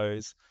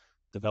workflows,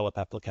 develop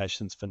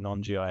applications for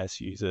non-GIS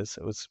users.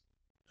 It was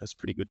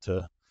pretty good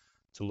to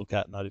look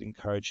at, and I'd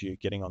encourage you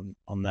getting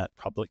on that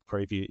public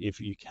preview if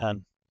you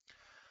can.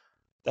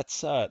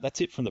 That's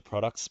it from the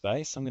product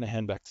space. I'm going to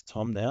hand back to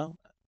Tom now.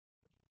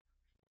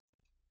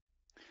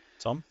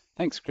 Tom?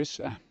 Thanks,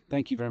 Chris.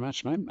 Thank you very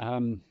much, mate.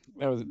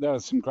 There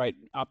was some great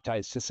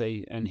updates to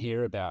see and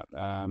hear about,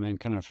 and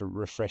kind of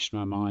refreshed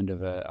my mind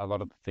of a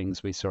lot of the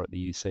things we saw at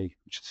the UC,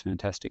 which is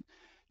fantastic.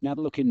 Now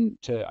to look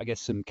into, I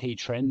guess, some key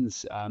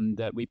trends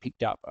that we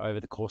picked up over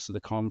the course of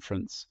the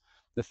conference.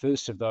 The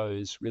first of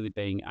those really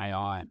being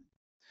AI.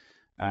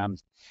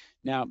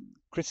 Now,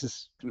 Chris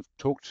has kind of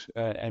talked,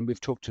 and we've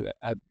talked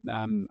a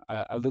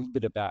little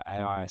bit about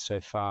AI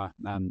so far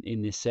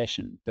in this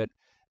session, but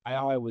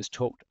AI was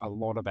talked a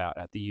lot about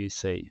at the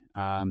UC.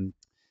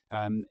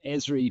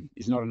 Esri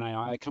is not an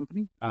AI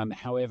company.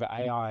 However,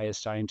 AI is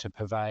starting to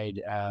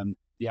pervade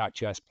the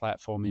ArcGIS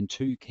platform in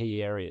two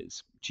key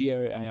areas: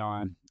 Geo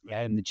AI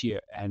and the Geo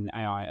and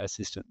AI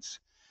assistance.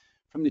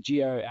 From the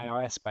Geo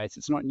AI space,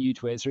 it's not new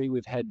to Esri.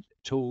 We've had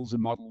tools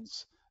and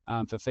models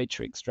for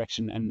feature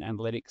extraction and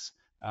analytics,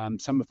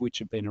 some of which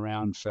have been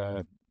around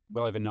for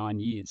well over 9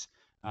 years.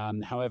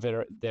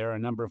 However, there are a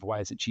number of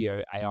ways that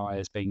Geo AI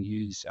is being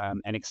used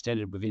and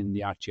extended within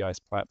the ArcGIS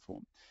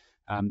platform,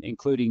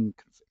 including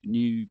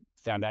new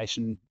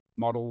foundation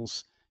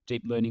models,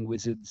 deep learning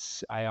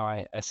wizards,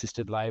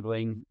 AI-assisted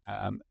labeling,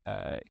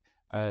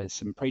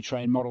 some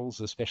pre-trained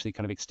models, especially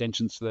kind of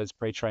extensions to those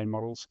pre-trained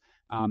models,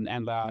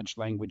 and large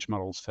language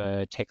models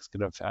for text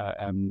kind of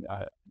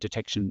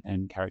detection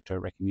and character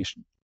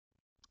recognition.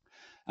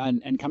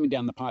 And coming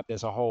down the pipe,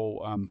 there's a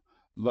whole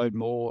load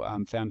more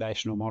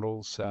foundational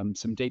models,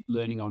 some deep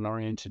learning on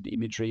oriented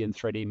imagery and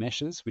 3D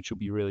meshes, which will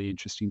be really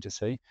interesting to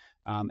see,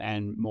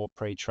 and more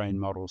pre-trained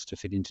models to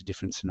fit into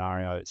different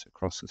scenarios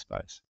across the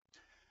space.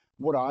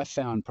 What I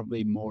found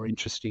probably more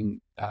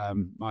interesting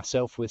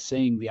myself was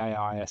seeing the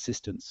AI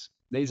assistants.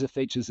 These are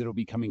features that will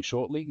be coming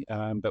shortly,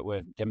 but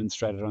were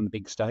demonstrated on the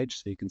big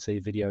stage, so you can see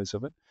videos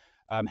of it.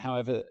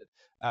 However,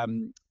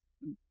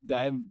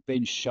 they've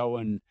been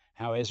shown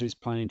how Esri is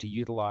planning to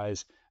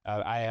utilize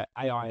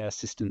AI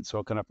assistants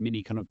or kind of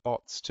mini kind of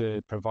bots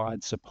to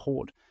provide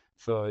support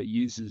for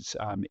users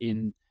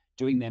in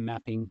doing their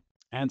mapping,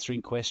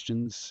 answering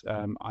questions,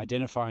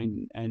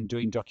 identifying and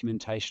doing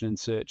documentation and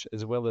search,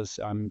 as well as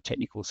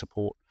technical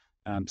support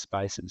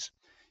spaces.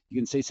 You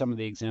can see some of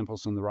the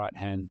examples on the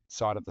right-hand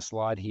side of the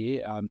slide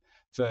here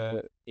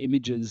for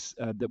images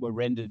that were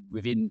rendered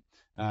within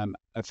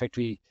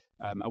effectively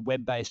a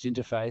web-based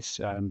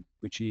interface,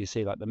 which you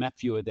see like the map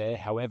viewer there.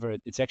 However,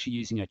 it's actually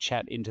using a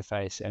chat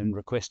interface and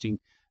requesting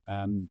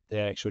the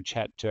actual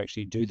chat to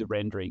actually do the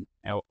rendering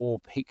or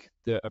pick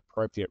the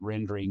appropriate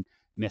rendering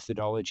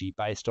methodology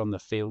based on the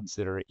fields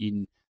that are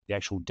in the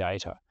actual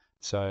data.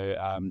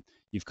 So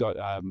you've got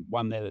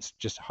one there that's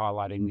just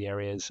highlighting the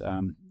areas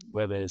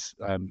where there's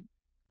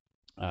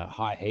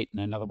high heat,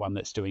 and another one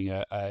that's doing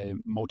a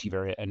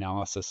multivariate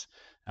analysis.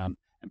 And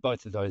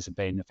both of those have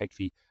been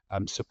effectively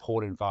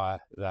supported via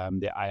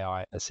the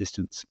AI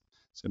assistance.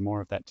 So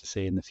more of that to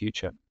see in the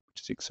future,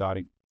 which is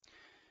exciting.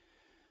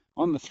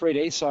 On the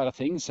 3D side of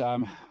things,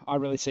 I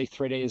really see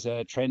 3D as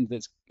a trend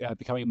that's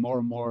becoming more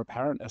and more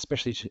apparent,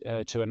 especially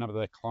to a number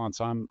of the clients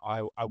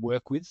I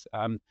work with.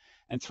 And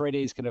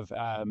 3D is kind of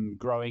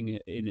growing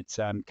in its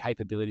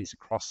capabilities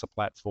across the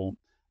platform.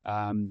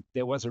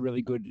 There was a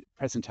really good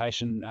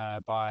presentation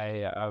of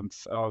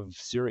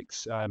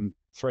Zurich's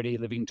 3D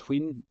living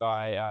twin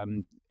by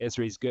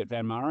Esri's Gert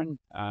van Maren.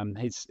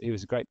 He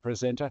was a great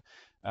presenter.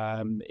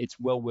 It's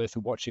well worth a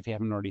watch if you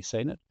haven't already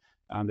seen it.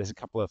 There's a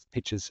couple of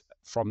pictures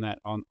from that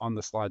on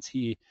the slides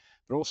here,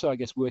 but also I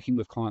guess working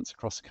with clients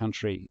across the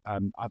country,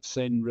 I've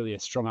seen really a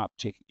strong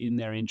uptick in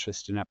their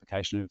interest in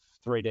application of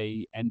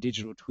 3D and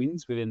digital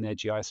twins within their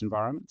GIS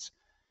environments.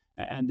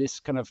 And this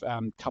kind of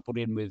coupled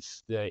in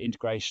with the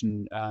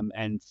integration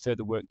and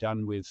further work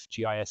done with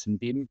GIS and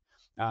BIM,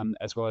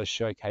 as well as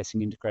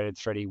showcasing integrated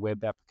 3D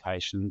web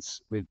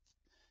applications with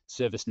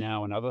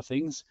ServiceNow and other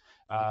things,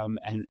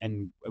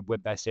 and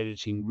web-based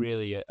editing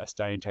really are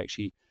starting to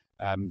actually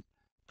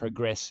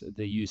progress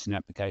the use and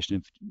application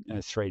of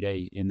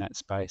 3D in that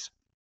space.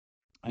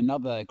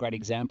 Another great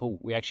example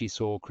we actually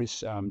saw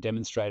Chris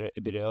demonstrate it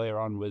a bit earlier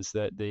on was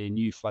the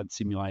new flood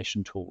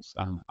simulation tools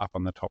up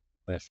on the top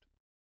left.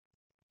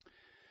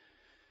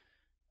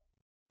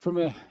 From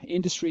an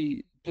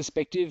industry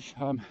perspective,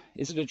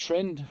 is it a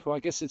trend? Well, I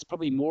guess it's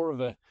probably more of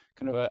a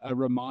kind of a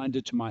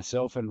reminder to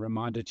myself and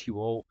reminder to you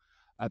all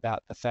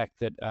about the fact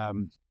that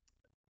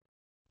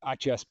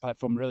ArcGIS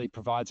platform really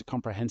provides a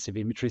comprehensive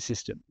imagery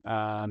system.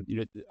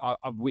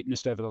 I've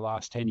witnessed over the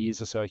last 10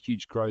 years or so a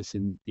huge growth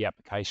in the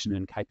application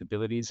and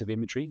capabilities of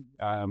imagery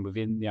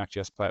within the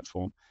ArcGIS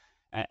platform,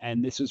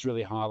 and this was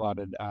really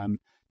highlighted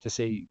to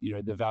see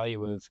the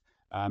value of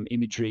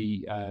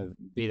imagery,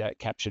 be that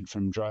captured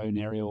from drone,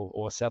 aerial,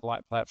 or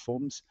satellite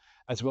platforms,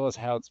 as well as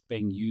how it's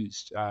being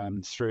used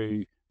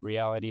through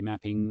reality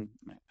mapping,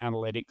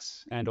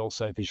 analytics, and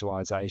also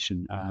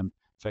visualization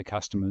for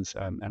customers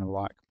and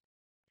alike.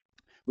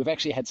 We've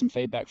actually had some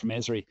feedback from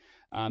Esri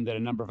that a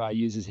number of our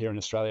users here in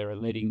Australia are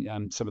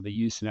leading some of the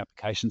use and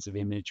applications of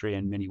imagery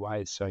in many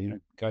ways. So,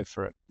 go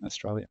for it,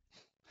 Australia.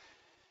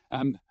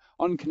 On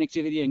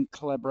connectivity and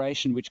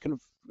collaboration, which kind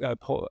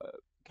of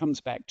comes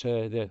back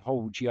to the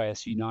whole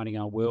GIS uniting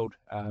our world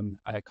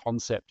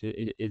concept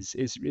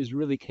is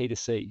really key to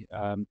see.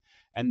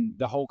 And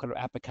the whole kind of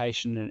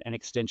application and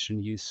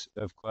extension use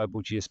of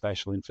global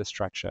geospatial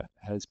infrastructure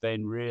has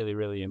been really,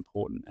 really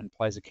important and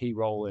plays a key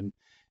role in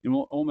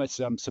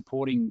almost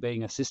supporting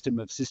being a system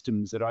of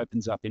systems that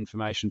opens up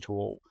information to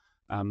all,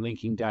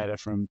 linking data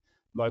from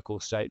local,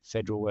 state,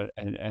 federal,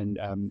 and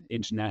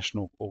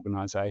international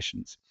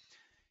organisations.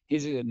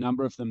 Here's a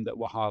number of them that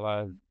were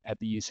highlighted at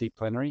the UC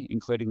plenary,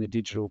 including the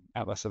Digital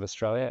Atlas of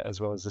Australia,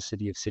 as well as the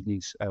City of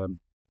Sydney's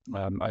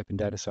open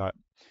data site.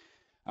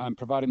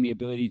 Providing the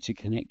ability to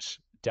connect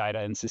data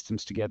and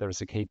systems together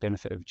is a key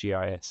benefit of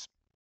GIS.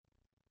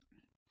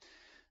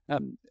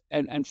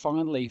 And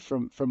finally,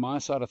 from my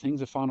side of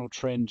things, a final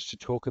trend to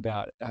talk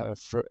about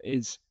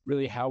is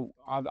really how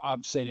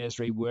I've seen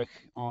Esri work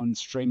on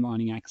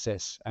streamlining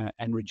access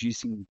and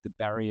reducing the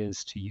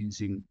barriers to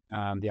using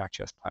the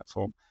ArcGIS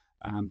platform.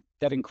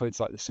 That includes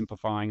like the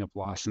simplifying of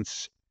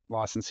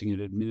licensing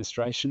and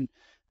administration,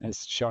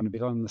 as shown a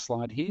bit on the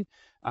slide here.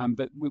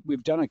 But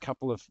we've done a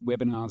couple of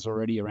webinars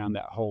already around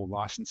that whole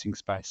licensing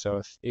space.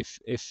 So if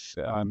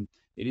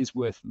it is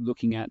worth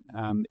looking at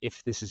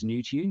if this is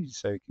new to you,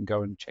 so you can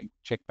go and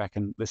check back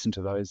and listen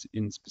to those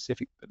in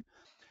specific.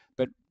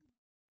 But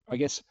I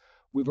guess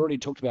we've already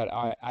talked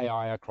about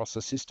AI across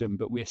the system,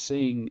 but we're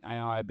seeing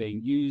AI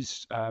being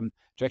used to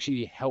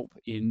actually help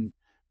in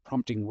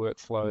prompting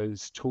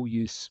workflows, tool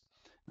use,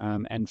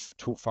 and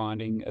tool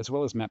finding, as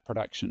well as map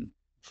production.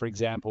 For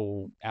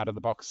example,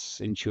 out-of-the-box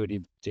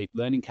intuitive deep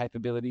learning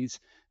capabilities.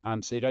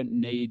 So you don't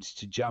need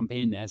to jump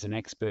in as an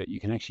expert. You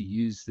can actually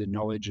use the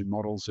knowledge and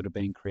models that are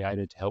being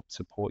created to help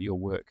support your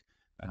work,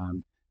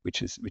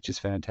 which is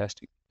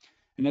fantastic.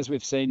 And as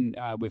we've seen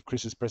with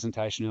Chris's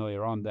presentation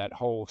earlier on, that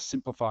whole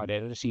simplified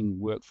editing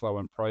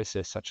workflow and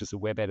process, such as the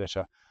web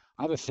editor,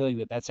 I have a feeling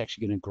that that's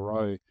actually going to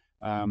grow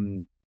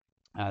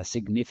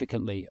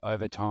significantly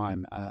over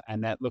time,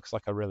 and that looks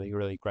like a really,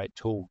 really great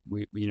tool.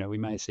 We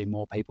may see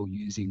more people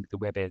using the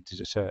web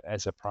editor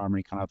as a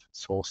primary kind of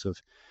source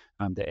of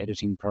the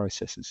editing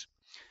processes.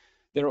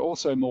 There are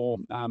also more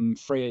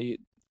free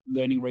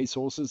learning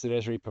resources that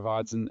Esri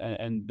provides,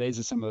 and these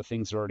are some of the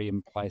things that are already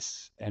in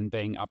place and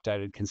being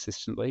updated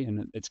consistently.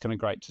 And it's kind of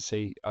great to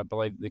see, I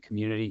believe, the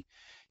community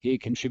here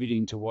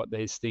contributing to what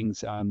these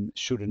things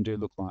should and do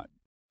look like.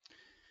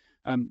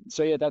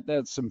 So yeah,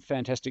 that's some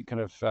fantastic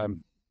kind of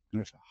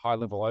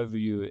high-level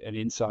overview and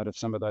insight of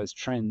some of those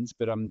trends.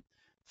 But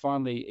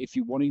finally, if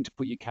you're wanting to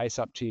put your case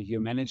up to your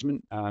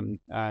management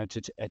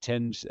to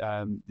attend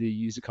the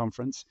user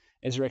conference,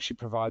 Esri actually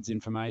provides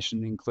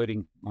information,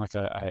 including like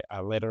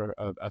a letter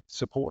of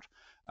support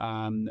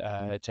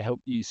to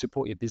help you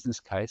support your business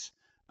case.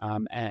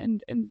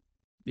 And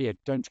yeah,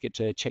 don't forget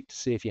to check to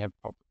see if you have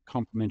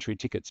complimentary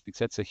tickets, because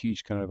that's a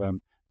huge kind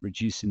of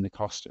reducing the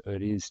cost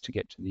it is to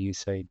get to the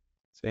UC.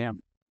 So yeah.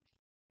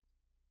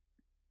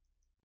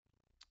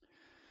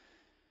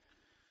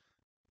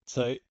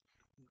 So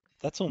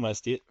that's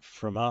almost it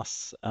from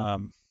us.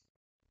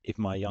 If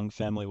my young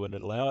family would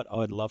allow it, I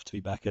would love to be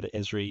back at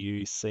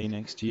Esri UC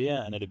next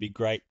year, and it'd be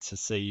great to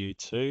see you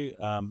too.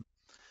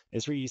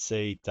 Esri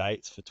UC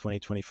dates for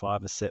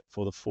 2025 are set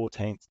for the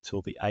 14th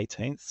till the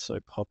 18th, so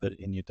pop it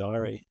in your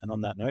diary. And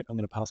on that note, I'm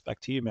going to pass back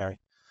to you, Mary.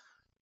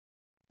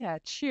 Yeah,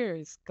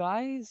 cheers,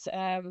 guys.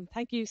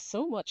 Thank you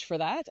so much for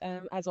that.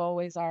 As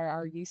always,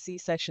 our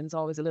UC session's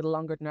always a little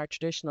longer than our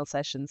traditional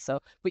sessions,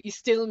 but you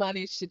still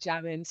managed to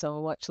jam in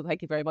so much, so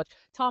thank you very much.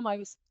 Tom, I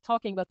was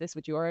talking about this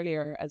with you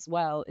earlier as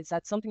well. Is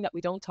that something that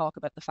we don't talk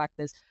about? The fact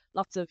is,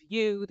 lots of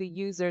you, the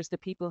users, the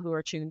people who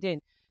are tuned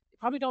in,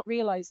 probably don't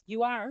realize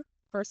you are,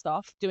 first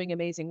off, doing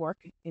amazing work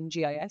in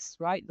GIS,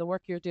 right? The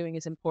work you're doing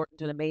is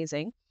important and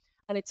amazing.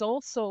 And it's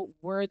also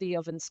worthy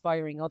of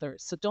inspiring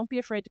others. So don't be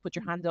afraid to put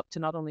your hand up to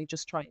not only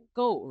just try and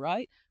go,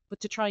 right,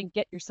 but to try and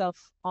get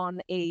yourself on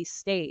a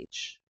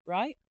stage,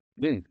 right?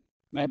 Yeah,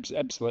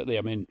 absolutely.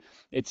 I mean,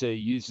 it's a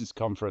users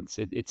conference.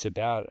 It's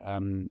about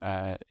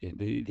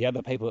the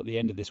other people at the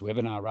end of this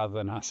webinar rather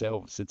than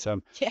ourselves. It's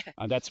Yeah.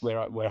 that's where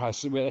I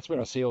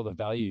see all the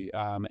value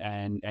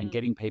and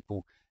getting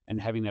people and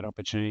having that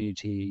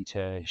opportunity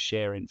to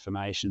share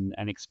information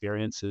and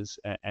experiences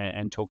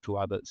and talk to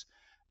others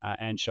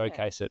and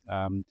showcase it.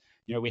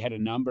 We had a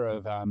number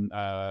of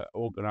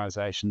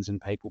organizations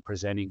and people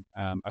presenting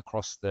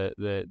across the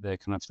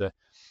kind of the.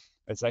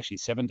 It's actually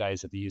 7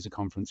 days of the user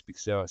conference,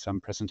 because there are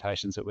some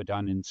presentations that were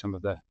done in some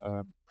of the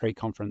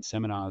pre-conference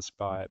seminars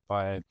by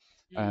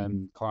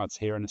clients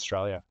here in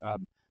Australia.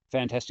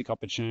 Fantastic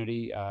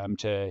opportunity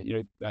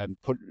to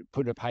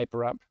put a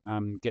paper up,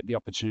 get the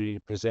opportunity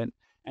to present,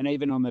 and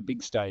even on the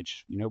big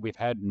stage. We've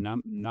had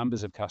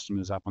numbers of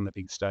customers up on the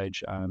big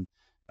stage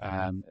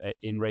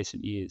in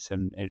recent years,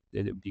 and it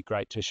would be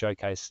great to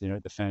showcase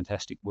the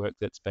fantastic work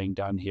that's being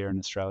done here in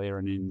Australia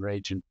and in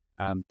region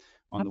on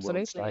the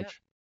world stage.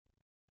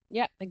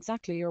 Yeah,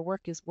 exactly. Your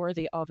work is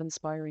worthy of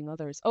inspiring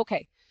others.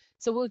 Okay,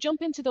 so we'll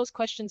jump into those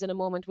questions in a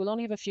moment. We'll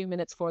only have a few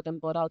minutes for them,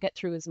 but I'll get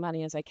through as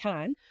many as I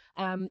can.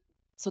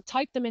 So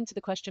type them into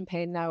the question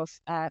pane now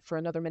for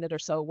another minute or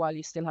so while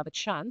you still have a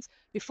chance.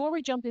 Before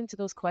we jump into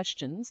those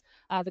questions,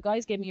 the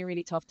guys gave me a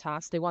really tough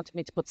task. They wanted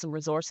me to put some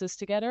resources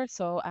together.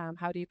 So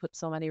how do you put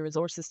so many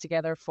resources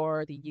together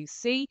for the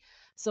UC?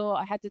 So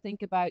I had to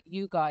think about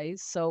you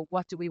guys. So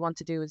what do we want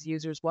to do as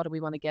users? What do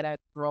we want to get out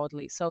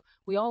broadly? So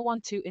we all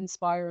want to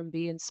inspire and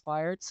be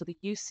inspired. So the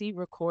UC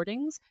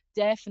recordings,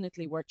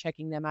 definitely worth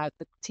checking them out.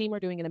 The team are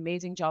doing an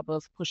amazing job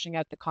of pushing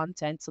out the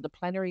content. So the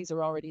plenaries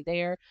are already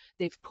there.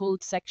 They've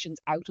pulled sections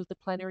out of the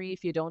plenary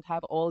if you don't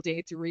have all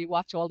day to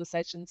rewatch all the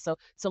sessions. So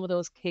some of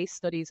those case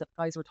studies that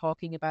guys were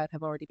talking about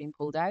have already been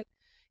pulled out.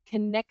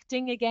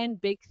 Connecting, again,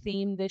 big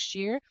theme this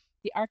year.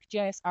 The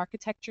ArcGIS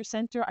Architecture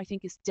Center, I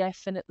think, is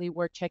definitely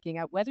worth checking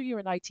out, whether you're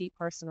an IT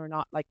person or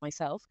not, like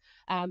myself,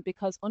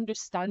 because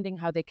understanding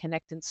how they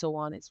connect and so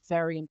on is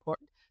very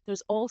important.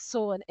 There's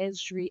also an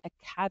Esri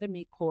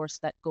Academy course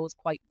that goes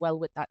quite well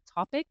with that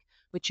topic,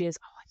 which is,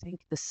 I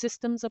think, the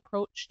systems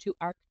approach to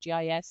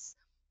ArcGIS.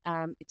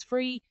 It's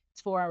free,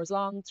 it's 4 hours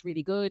long, it's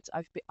really good.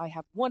 I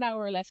have 1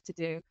 hour left to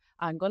do.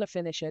 I'm going to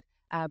finish it.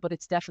 But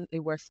it's definitely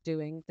worth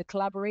doing. The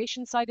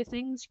collaboration side of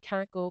things, you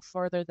can't go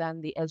further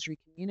than the Esri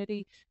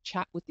community.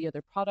 Chat with the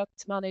other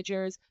product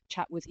managers,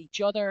 chat with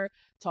each other,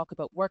 talk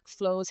about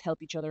workflows,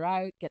 help each other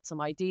out, get some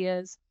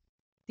ideas.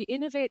 The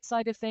innovate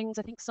side of things,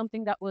 I think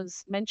something that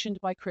was mentioned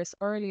by Chris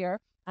earlier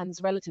and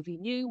is relatively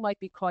new, might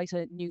be quite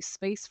a new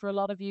space for a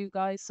lot of you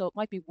guys. So it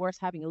might be worth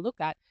having a look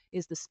at,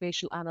 is the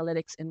spatial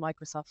analytics in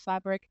Microsoft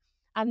Fabric.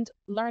 And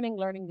learning,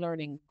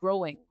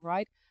 growing,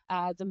 right?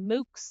 The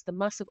MOOCs, the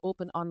massive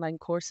open online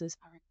courses,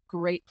 are a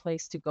great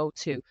place to go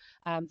to.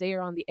 They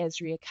are on the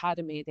Esri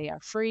Academy. They are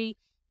free.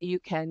 You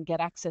can get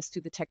access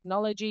to the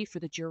technology for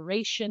the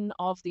duration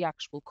of the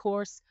actual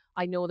course.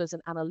 I know there's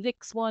an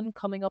analytics one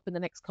coming up in the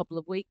next couple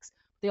of weeks.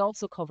 They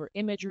also cover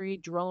imagery,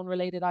 drone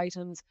related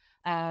items.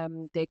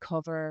 They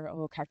cover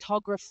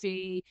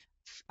cartography,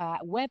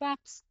 web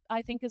apps,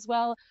 I think, as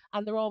well.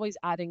 And they're always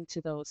adding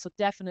to those. So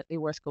definitely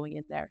worth going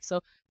in there. So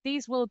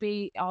these will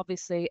be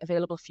obviously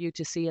available for you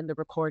to see in the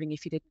recording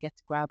if you didn't get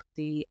to grab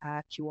the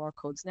QR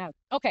codes now.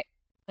 Okay,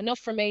 enough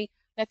for me.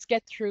 Let's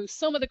get through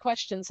some of the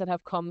questions that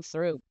have come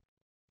through.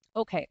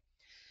 Okay,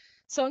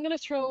 so I'm going to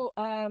throw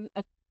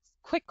a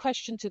quick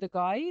question to the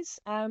guys.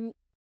 And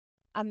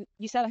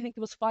you said, I think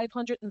there was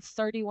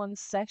 531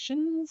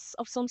 sessions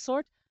of some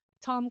sort.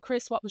 Tom,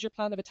 Chris, what was your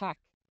plan of attack?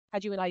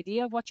 Had you an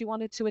idea of what you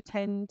wanted to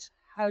attend?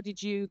 How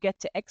did you get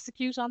to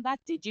execute on that?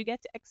 Did you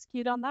get to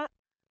execute on that?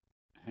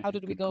 How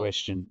did we Good go?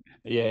 question.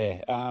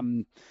 Yeah.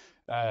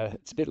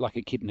 It's a bit like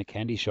a kid in a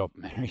candy shop,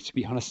 Mary, to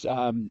be honest.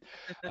 The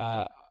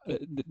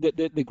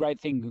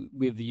great thing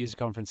with the user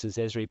conference is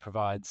Esri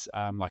provides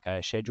like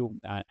a schedule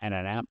and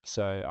an app.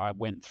 So I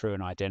went through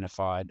and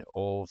identified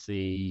all of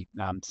the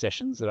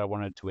sessions that I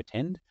wanted to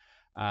attend.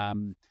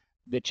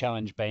 The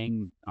challenge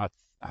being, I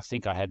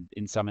think I had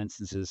in some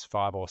instances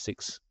 5 or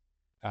 6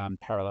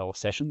 parallel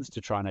sessions to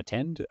try and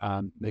attend.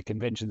 The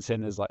convention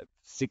center is like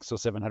 600 or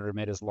 700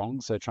 meters long,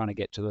 so trying to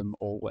get to them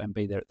all and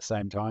be there at the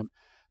same time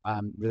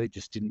really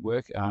just didn't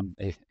work. I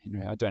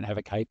don't have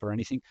a cape or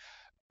anything.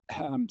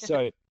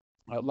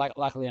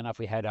 Luckily enough,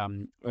 we had a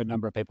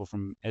number of people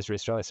from Esri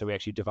Australia, so we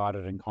actually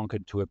divided and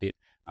conquered to a bit.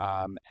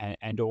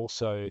 And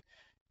also,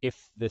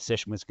 if the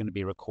session was going to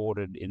be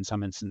recorded, in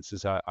some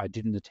instances, I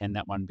didn't attend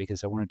that one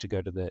because I wanted to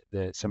go to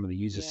some of the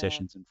user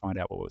sessions and find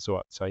out what was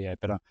what. So yeah,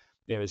 but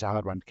it was a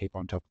hard one to keep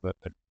on top of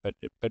it,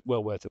 but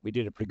well worth it. We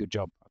did a pretty good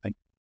job, I think.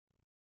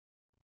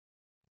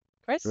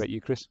 Chris? What about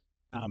you, Chris?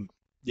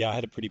 Yeah, I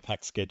had a pretty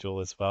packed schedule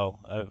as well.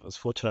 I was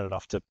fortunate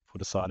enough to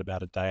put aside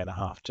about a day and a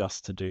half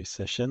just to do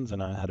sessions,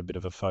 and I had a bit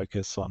of a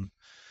focus on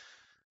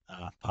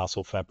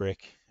parcel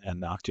fabric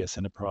and ArcGIS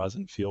Enterprise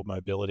and field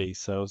mobility.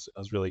 So I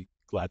was really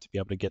glad to be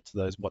able to get to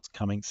those what's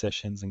coming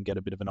sessions and get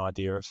a bit of an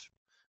idea of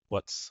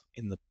what's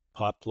in the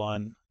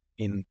pipeline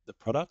in the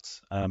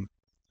products. It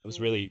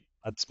was really,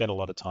 I'd spent a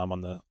lot of time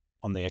on the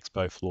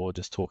expo floor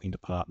just talking to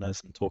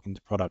partners and talking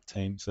to product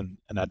teams and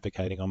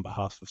advocating on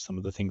behalf of some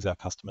of the things our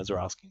customers are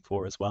asking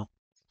for as well.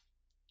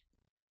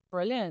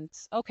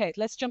 Brilliant. Okay,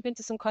 let's jump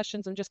into some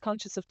questions. I'm just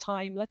conscious of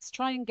time. Let's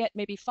try and get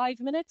maybe 5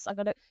 minutes. I'm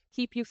going to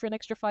keep you for an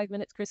extra 5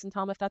 minutes, Chris and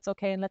Tom, if that's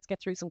okay, and let's get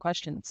through some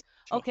questions.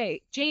 Sure.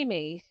 Okay,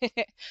 Jamie,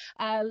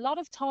 a lot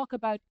of talk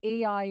about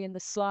AI in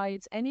the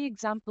slides. Any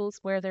examples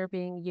where they're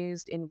being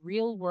used in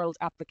real world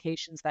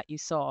applications that you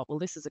saw? Well,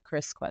 this is a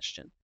Chris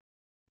question.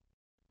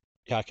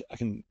 Yeah, I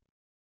can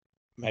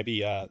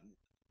maybe,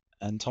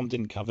 and Tom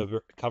didn't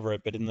cover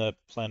it, but in the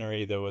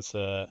plenary there was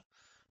a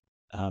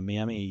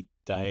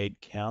Miami-Dade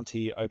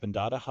County Open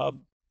Data Hub.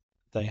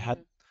 They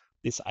had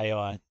this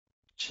AI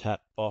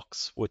chat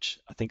box, which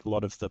I think a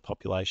lot of the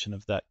population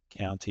of that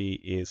county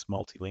is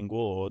multilingual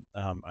or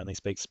only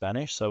speaks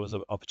Spanish. So it was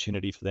an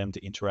opportunity for them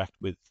to interact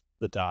with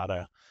the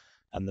data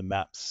and the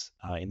maps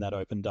in that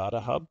Open Data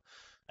Hub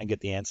and get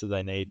the answer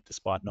they need,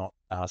 despite not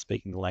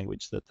speaking the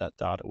language that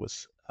data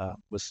was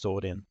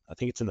stored in. I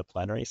think it's in the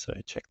plenary, so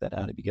check that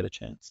out if you get a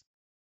chance.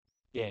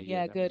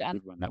 Yeah, good.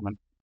 Good one, that one.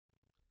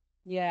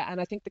 Yeah, and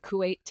I think the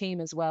Kuwait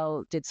team as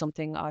well did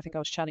something. I think I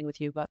was chatting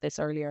with you about this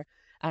earlier.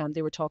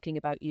 They were talking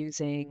about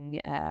using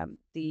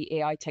the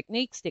AI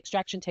techniques, the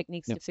extraction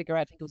techniques to figure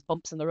out, I think it was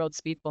bumps in the road,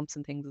 speed bumps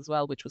and things as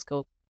well, which was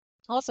cool.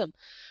 Awesome.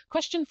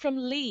 Question from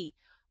Lee.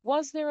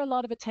 Was there a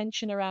lot of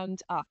attention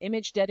around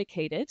image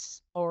dedicated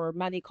or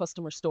many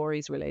customer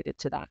stories related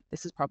to that?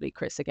 This is probably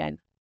Chris again.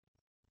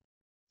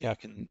 Yeah,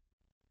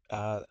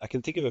 I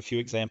can think of a few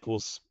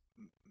examples.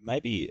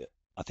 Maybe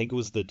I think it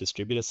was the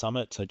distributor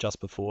summit. So just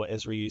before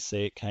Esri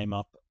UC, it came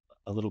up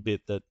a little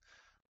bit that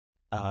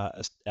our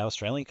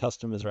Australian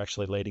customers are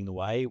actually leading the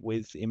way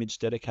with image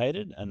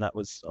dedicated, and that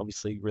was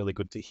obviously really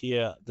good to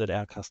hear that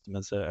our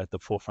customers are at the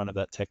forefront of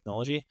that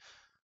technology.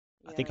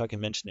 I think Yeah. I can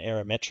mention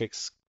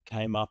Aerometrics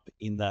came up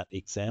in that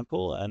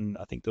example, and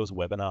I think there was a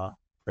webinar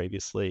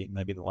previously,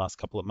 maybe in the last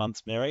couple of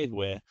months, Mary,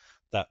 where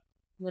that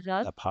Would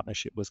that? that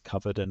partnership was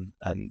covered, and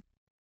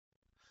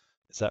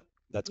is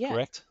that's Yeah.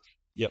 correct?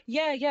 Yep.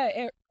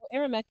 Yeah.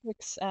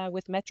 Aerometrics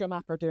with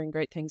MetroMap are doing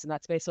great things in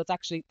that space. So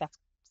that's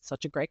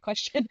such a great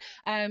question.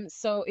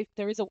 So if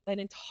there is an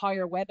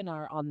entire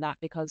webinar on that,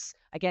 because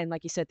again,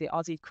 like you said, the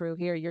Aussie crew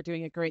here, you're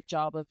doing a great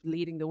job of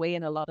leading the way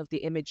in a lot of the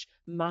image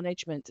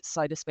management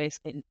side of space,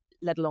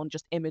 let alone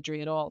just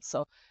imagery at all.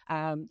 So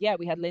yeah,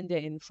 we had Linda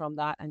in from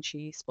that, and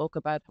she spoke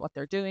about what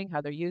they're doing,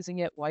 how they're using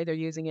it, why they're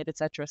using it,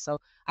 etc. So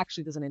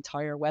actually, there's an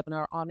entire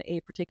webinar on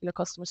a particular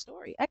customer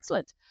story.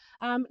 Excellent.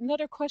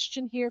 Another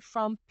question here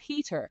from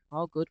Peter.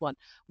 Oh, good one.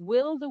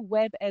 Will the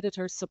web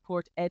editor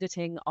support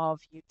editing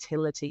of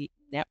utility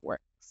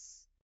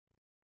networks?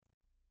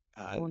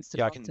 Who wants to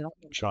Yeah, I talk to can that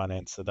one? try and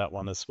answer that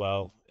one as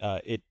well.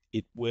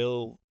 It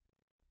will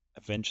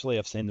eventually.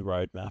 I've seen the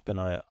roadmap,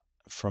 and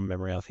from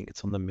memory, I think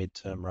it's on the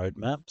midterm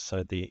roadmap.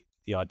 So the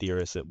idea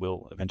is it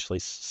will eventually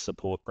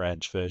support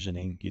branch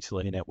versioning,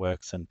 utility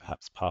networks, and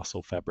perhaps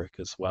parcel fabric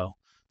as well.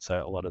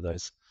 So a lot of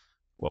those,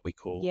 what we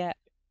call Yeah,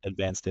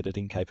 advanced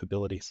editing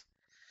capabilities.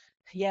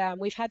 yeah,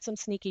 and we've had some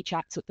sneaky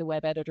chats with the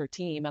web editor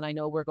team, and I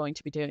know we're going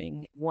to be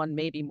doing one,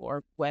 maybe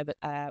more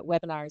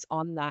webinars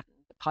on that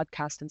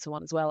podcast and so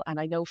on as well. And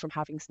I know from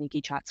having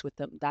sneaky chats with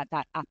them that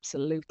that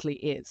absolutely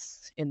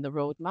is in the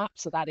roadmap,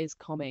 so that is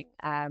coming,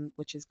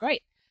 which is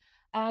great.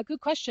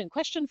 Good question.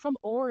 Question from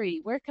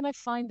Ori. Where can I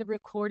find the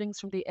recordings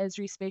from the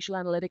Esri Spatial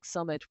Analytics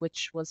Summit,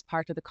 which was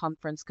part of the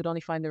conference? Could only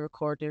find the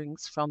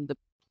recordings from the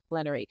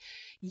plenary.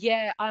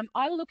 Yeah,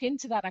 I'll look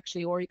into that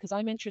actually, Ori, because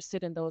I'm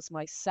interested in those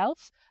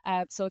myself.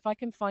 So if I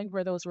can find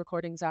where those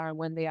recordings are and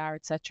when they are,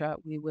 etc.,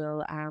 we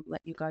will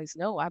let you guys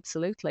know.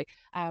 Absolutely.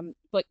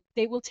 But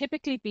they will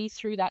typically be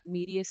through that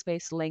media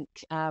space link,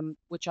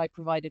 which I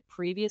provided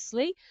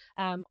previously.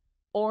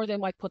 Or they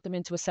might put them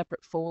into a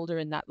separate folder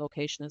in that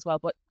location as well.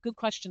 But good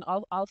question.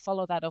 I'll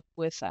follow that up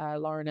with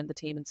Lauren and the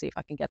team and see if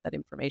I can get that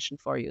information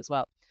for you as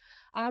well.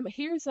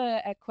 Here's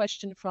a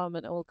question from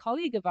an old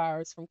colleague of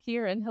ours, from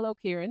Kieran. Hello,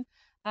 Kieran.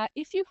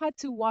 If you had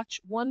to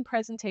watch one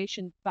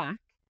presentation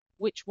back,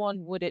 which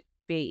one would it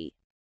be?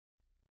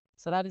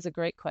 So that is a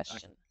great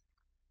question.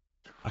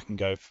 I can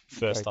go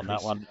first on that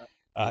Chris. one.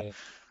 Yeah.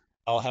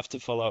 I'll have to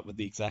follow up with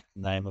the exact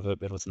name of it,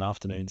 but it was an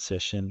afternoon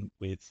session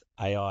with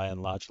AI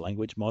and large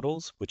language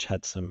models, which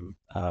had some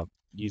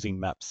using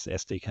Maps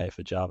SDK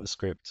for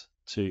JavaScript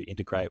to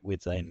integrate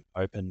with an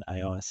open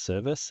AI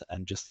service,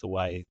 and just the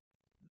way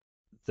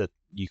that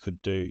you could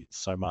do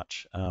so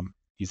much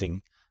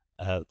using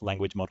a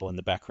language model in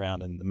the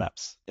background and the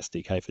Maps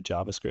SDK for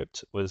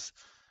JavaScript was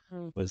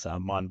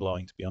Mm. mind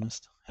blowing, to be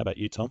honest. How about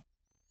you, Tom?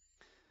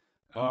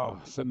 Oh,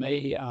 for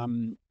me,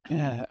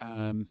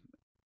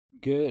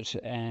 Gert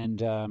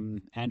and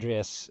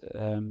Andreas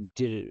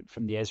did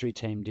from the Esri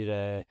team did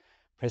a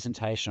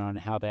presentation on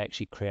how they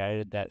actually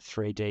created that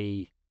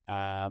 3D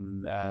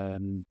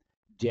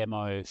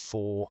demo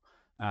for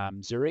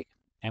Zurich,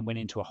 and went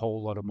into a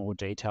whole lot of more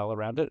detail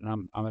around it.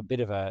 And I'm a bit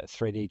of a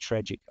 3D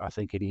tragic, I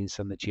think it is,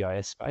 in the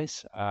GIS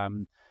space. I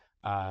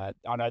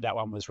know that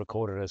one was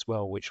recorded as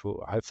well, which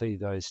will hopefully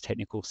those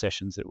technical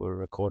sessions that were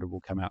recorded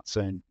will come out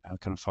soon.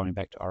 Kind of following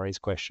back to Ari's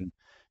question,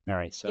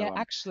 Mary. Yeah, So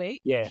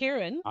actually, yeah,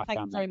 Kieran, I thank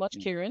you found that. very much,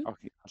 Yeah. Kieran.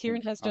 Okay, I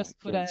Kieran think. has Oh, just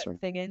put Kieran, a sorry.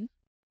 thing in.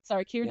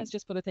 Sorry, Kieran Yep. has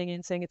just put a thing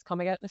in saying it's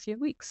coming out in a few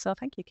weeks. So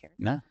thank you, Kieran.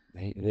 No,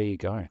 there you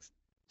go.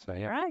 So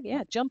yeah. Right,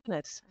 yeah, jumping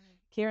it.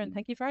 Kieran, Mm.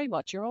 thank you very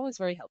much. You're always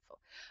very helpful.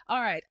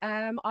 All right,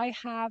 I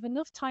have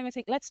enough time, I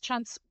think. Let's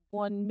chance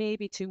one,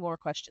 maybe two more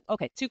questions.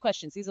 Okay, two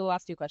questions. These are the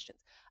last two questions.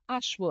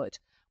 Ashwood,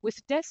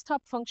 with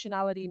desktop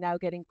functionality now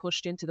getting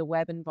pushed into the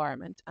web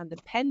environment and the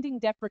pending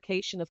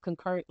deprecation of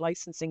concurrent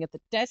licensing at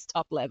the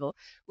desktop level,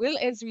 will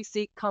Esri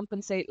seek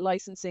compensate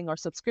licensing or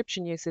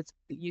subscription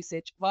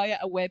usage via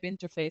a web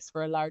interface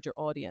for a larger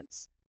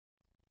audience?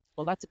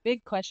 Well, that's a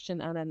big question,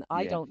 and then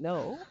I Yeah. don't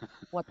know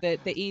what the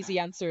easy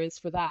answer is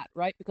for that,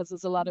 right? Because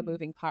there's a lot of Mm.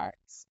 moving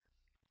parts.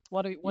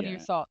 What are your Yeah.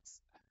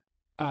 thoughts?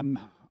 Um,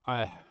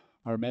 I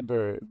I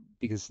remember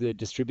because the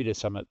distributor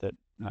summit that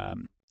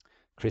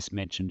Chris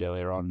mentioned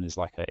earlier on is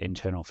like an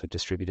internal for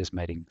distributors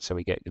meeting, so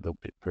we get a little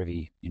bit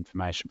privy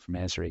information from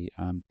Esri.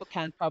 But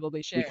can't probably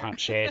We share. can't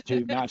share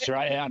too much,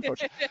 right?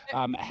 Unfortunately.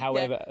 Yeah.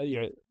 However,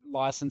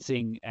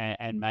 licensing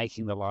and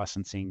making the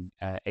licensing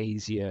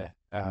easier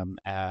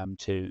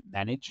to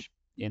manage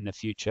in the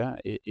future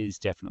is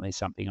definitely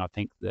something I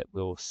think that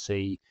we'll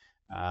see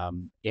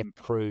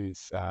improve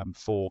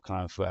for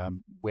kind of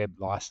web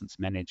license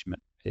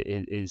management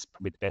is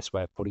probably the best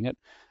way of putting it.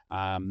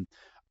 I'm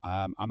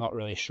not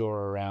really sure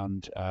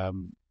around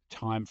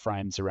time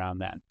frames around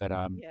that, but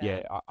Yeah,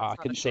 yeah, I that's not a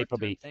can see short-term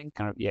probably thing.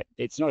 kind of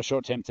it's not a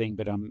short-term thing,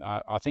 but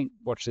I think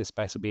watch this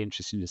space will be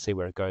interesting to see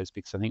where it goes,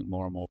 because I think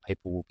more and more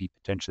people will be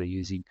potentially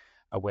using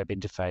a web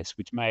interface,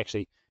 which may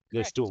actually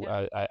there's Correct, still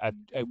yeah.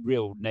 a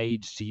real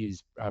need to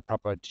use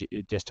proper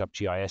desktop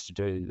GIS to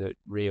do the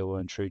real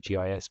and true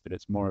GIS, but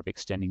it's more of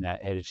extending that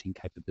editing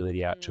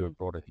capability out to a Mm.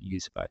 broader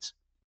user base.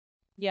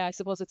 Yeah, I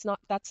suppose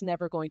that's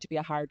never going to be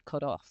a hard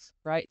cut off,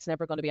 right? It's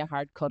never going to be a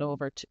hard cut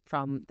over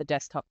from the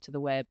desktop to the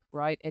web,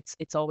 right?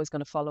 It's always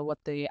going to follow what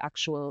the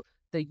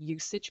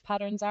usage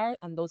patterns are,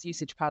 and those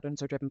usage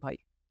patterns are driven by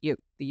you,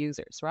 the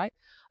users, right?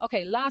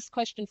 Okay, last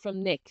question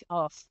from Nick,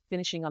 off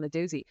finishing on a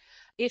doozy.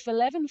 If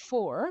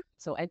 11.4,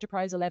 so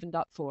Enterprise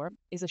 11.4,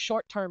 is a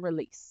short-term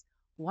release,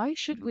 why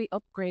should we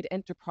upgrade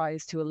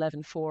Enterprise to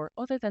 11.4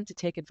 other than to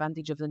take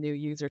advantage of the new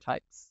user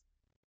types?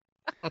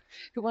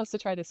 Who wants to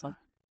try this one?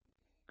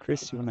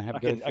 Chris, you want to have I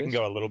a go can first?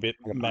 go a little bit,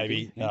 I got an idea,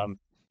 maybe. yeah.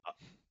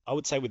 I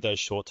would say with those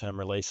short-term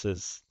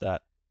releases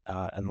that,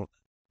 and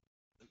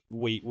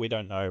we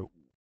don't know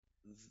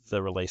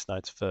the release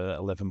notes for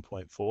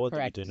 11.4, that we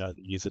Correct. do know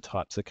the user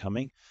types are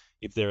coming.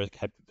 If there are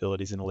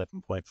capabilities in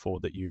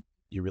 11.4 that you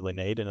really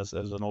need, and as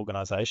an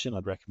organization,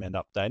 I'd recommend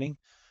updating.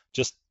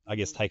 Just, I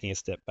guess, taking a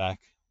step back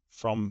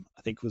from,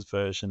 I think it was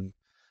version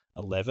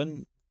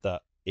 11,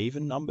 the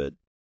even numbered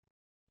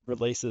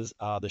releases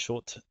are the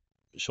short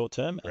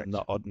term, and the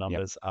Correct. odd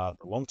numbers are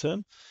the long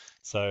term.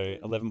 So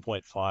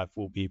 11.5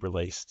 will be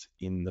released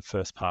in the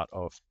first part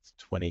of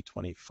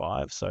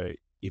 2025. So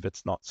if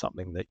it's not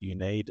something that you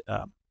need,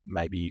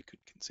 maybe you could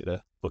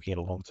consider looking at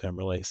a long-term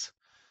release.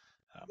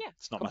 Yeah,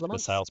 It's not couple much of of a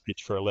months. sales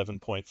pitch for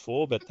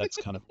 11.4, but that's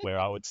kind of where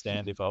I would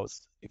stand if I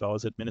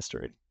was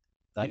administrating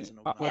that as an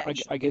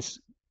organization. I guess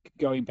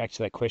going back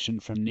to that question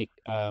from Nick,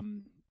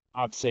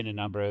 I've seen a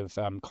number of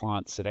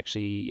clients that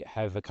actually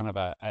have a kind of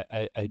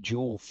a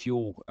dual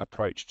fuel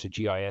approach to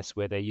GIS,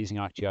 where they're using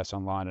ArcGIS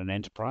Online and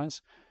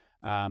Enterprise.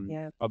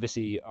 Yeah.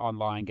 Obviously,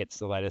 Online gets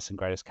the latest and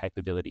greatest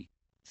capability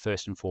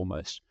first and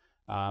foremost.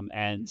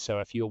 And so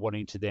if you're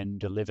wanting to then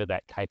deliver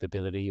that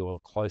capability or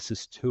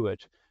closest to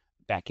it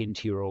back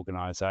into your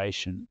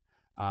organization,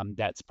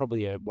 that's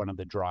probably one of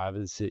the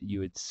drivers that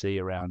you would see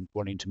around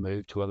wanting to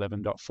move to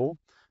 11.4,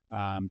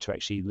 to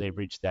actually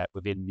leverage that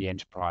within the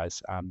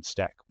enterprise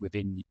stack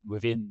within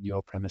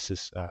your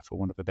premises, for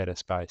want of a better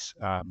space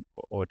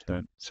or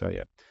term. So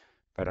yeah,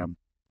 but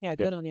Yeah,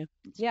 good on you.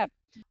 Yeah.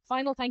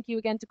 Final thank you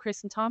again to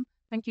Chris and Tom.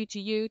 Thank you to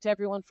you, to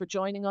everyone for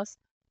joining us.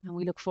 And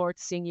we look forward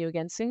to seeing you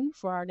again soon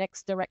for our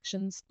next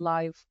Directions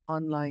Live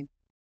Online.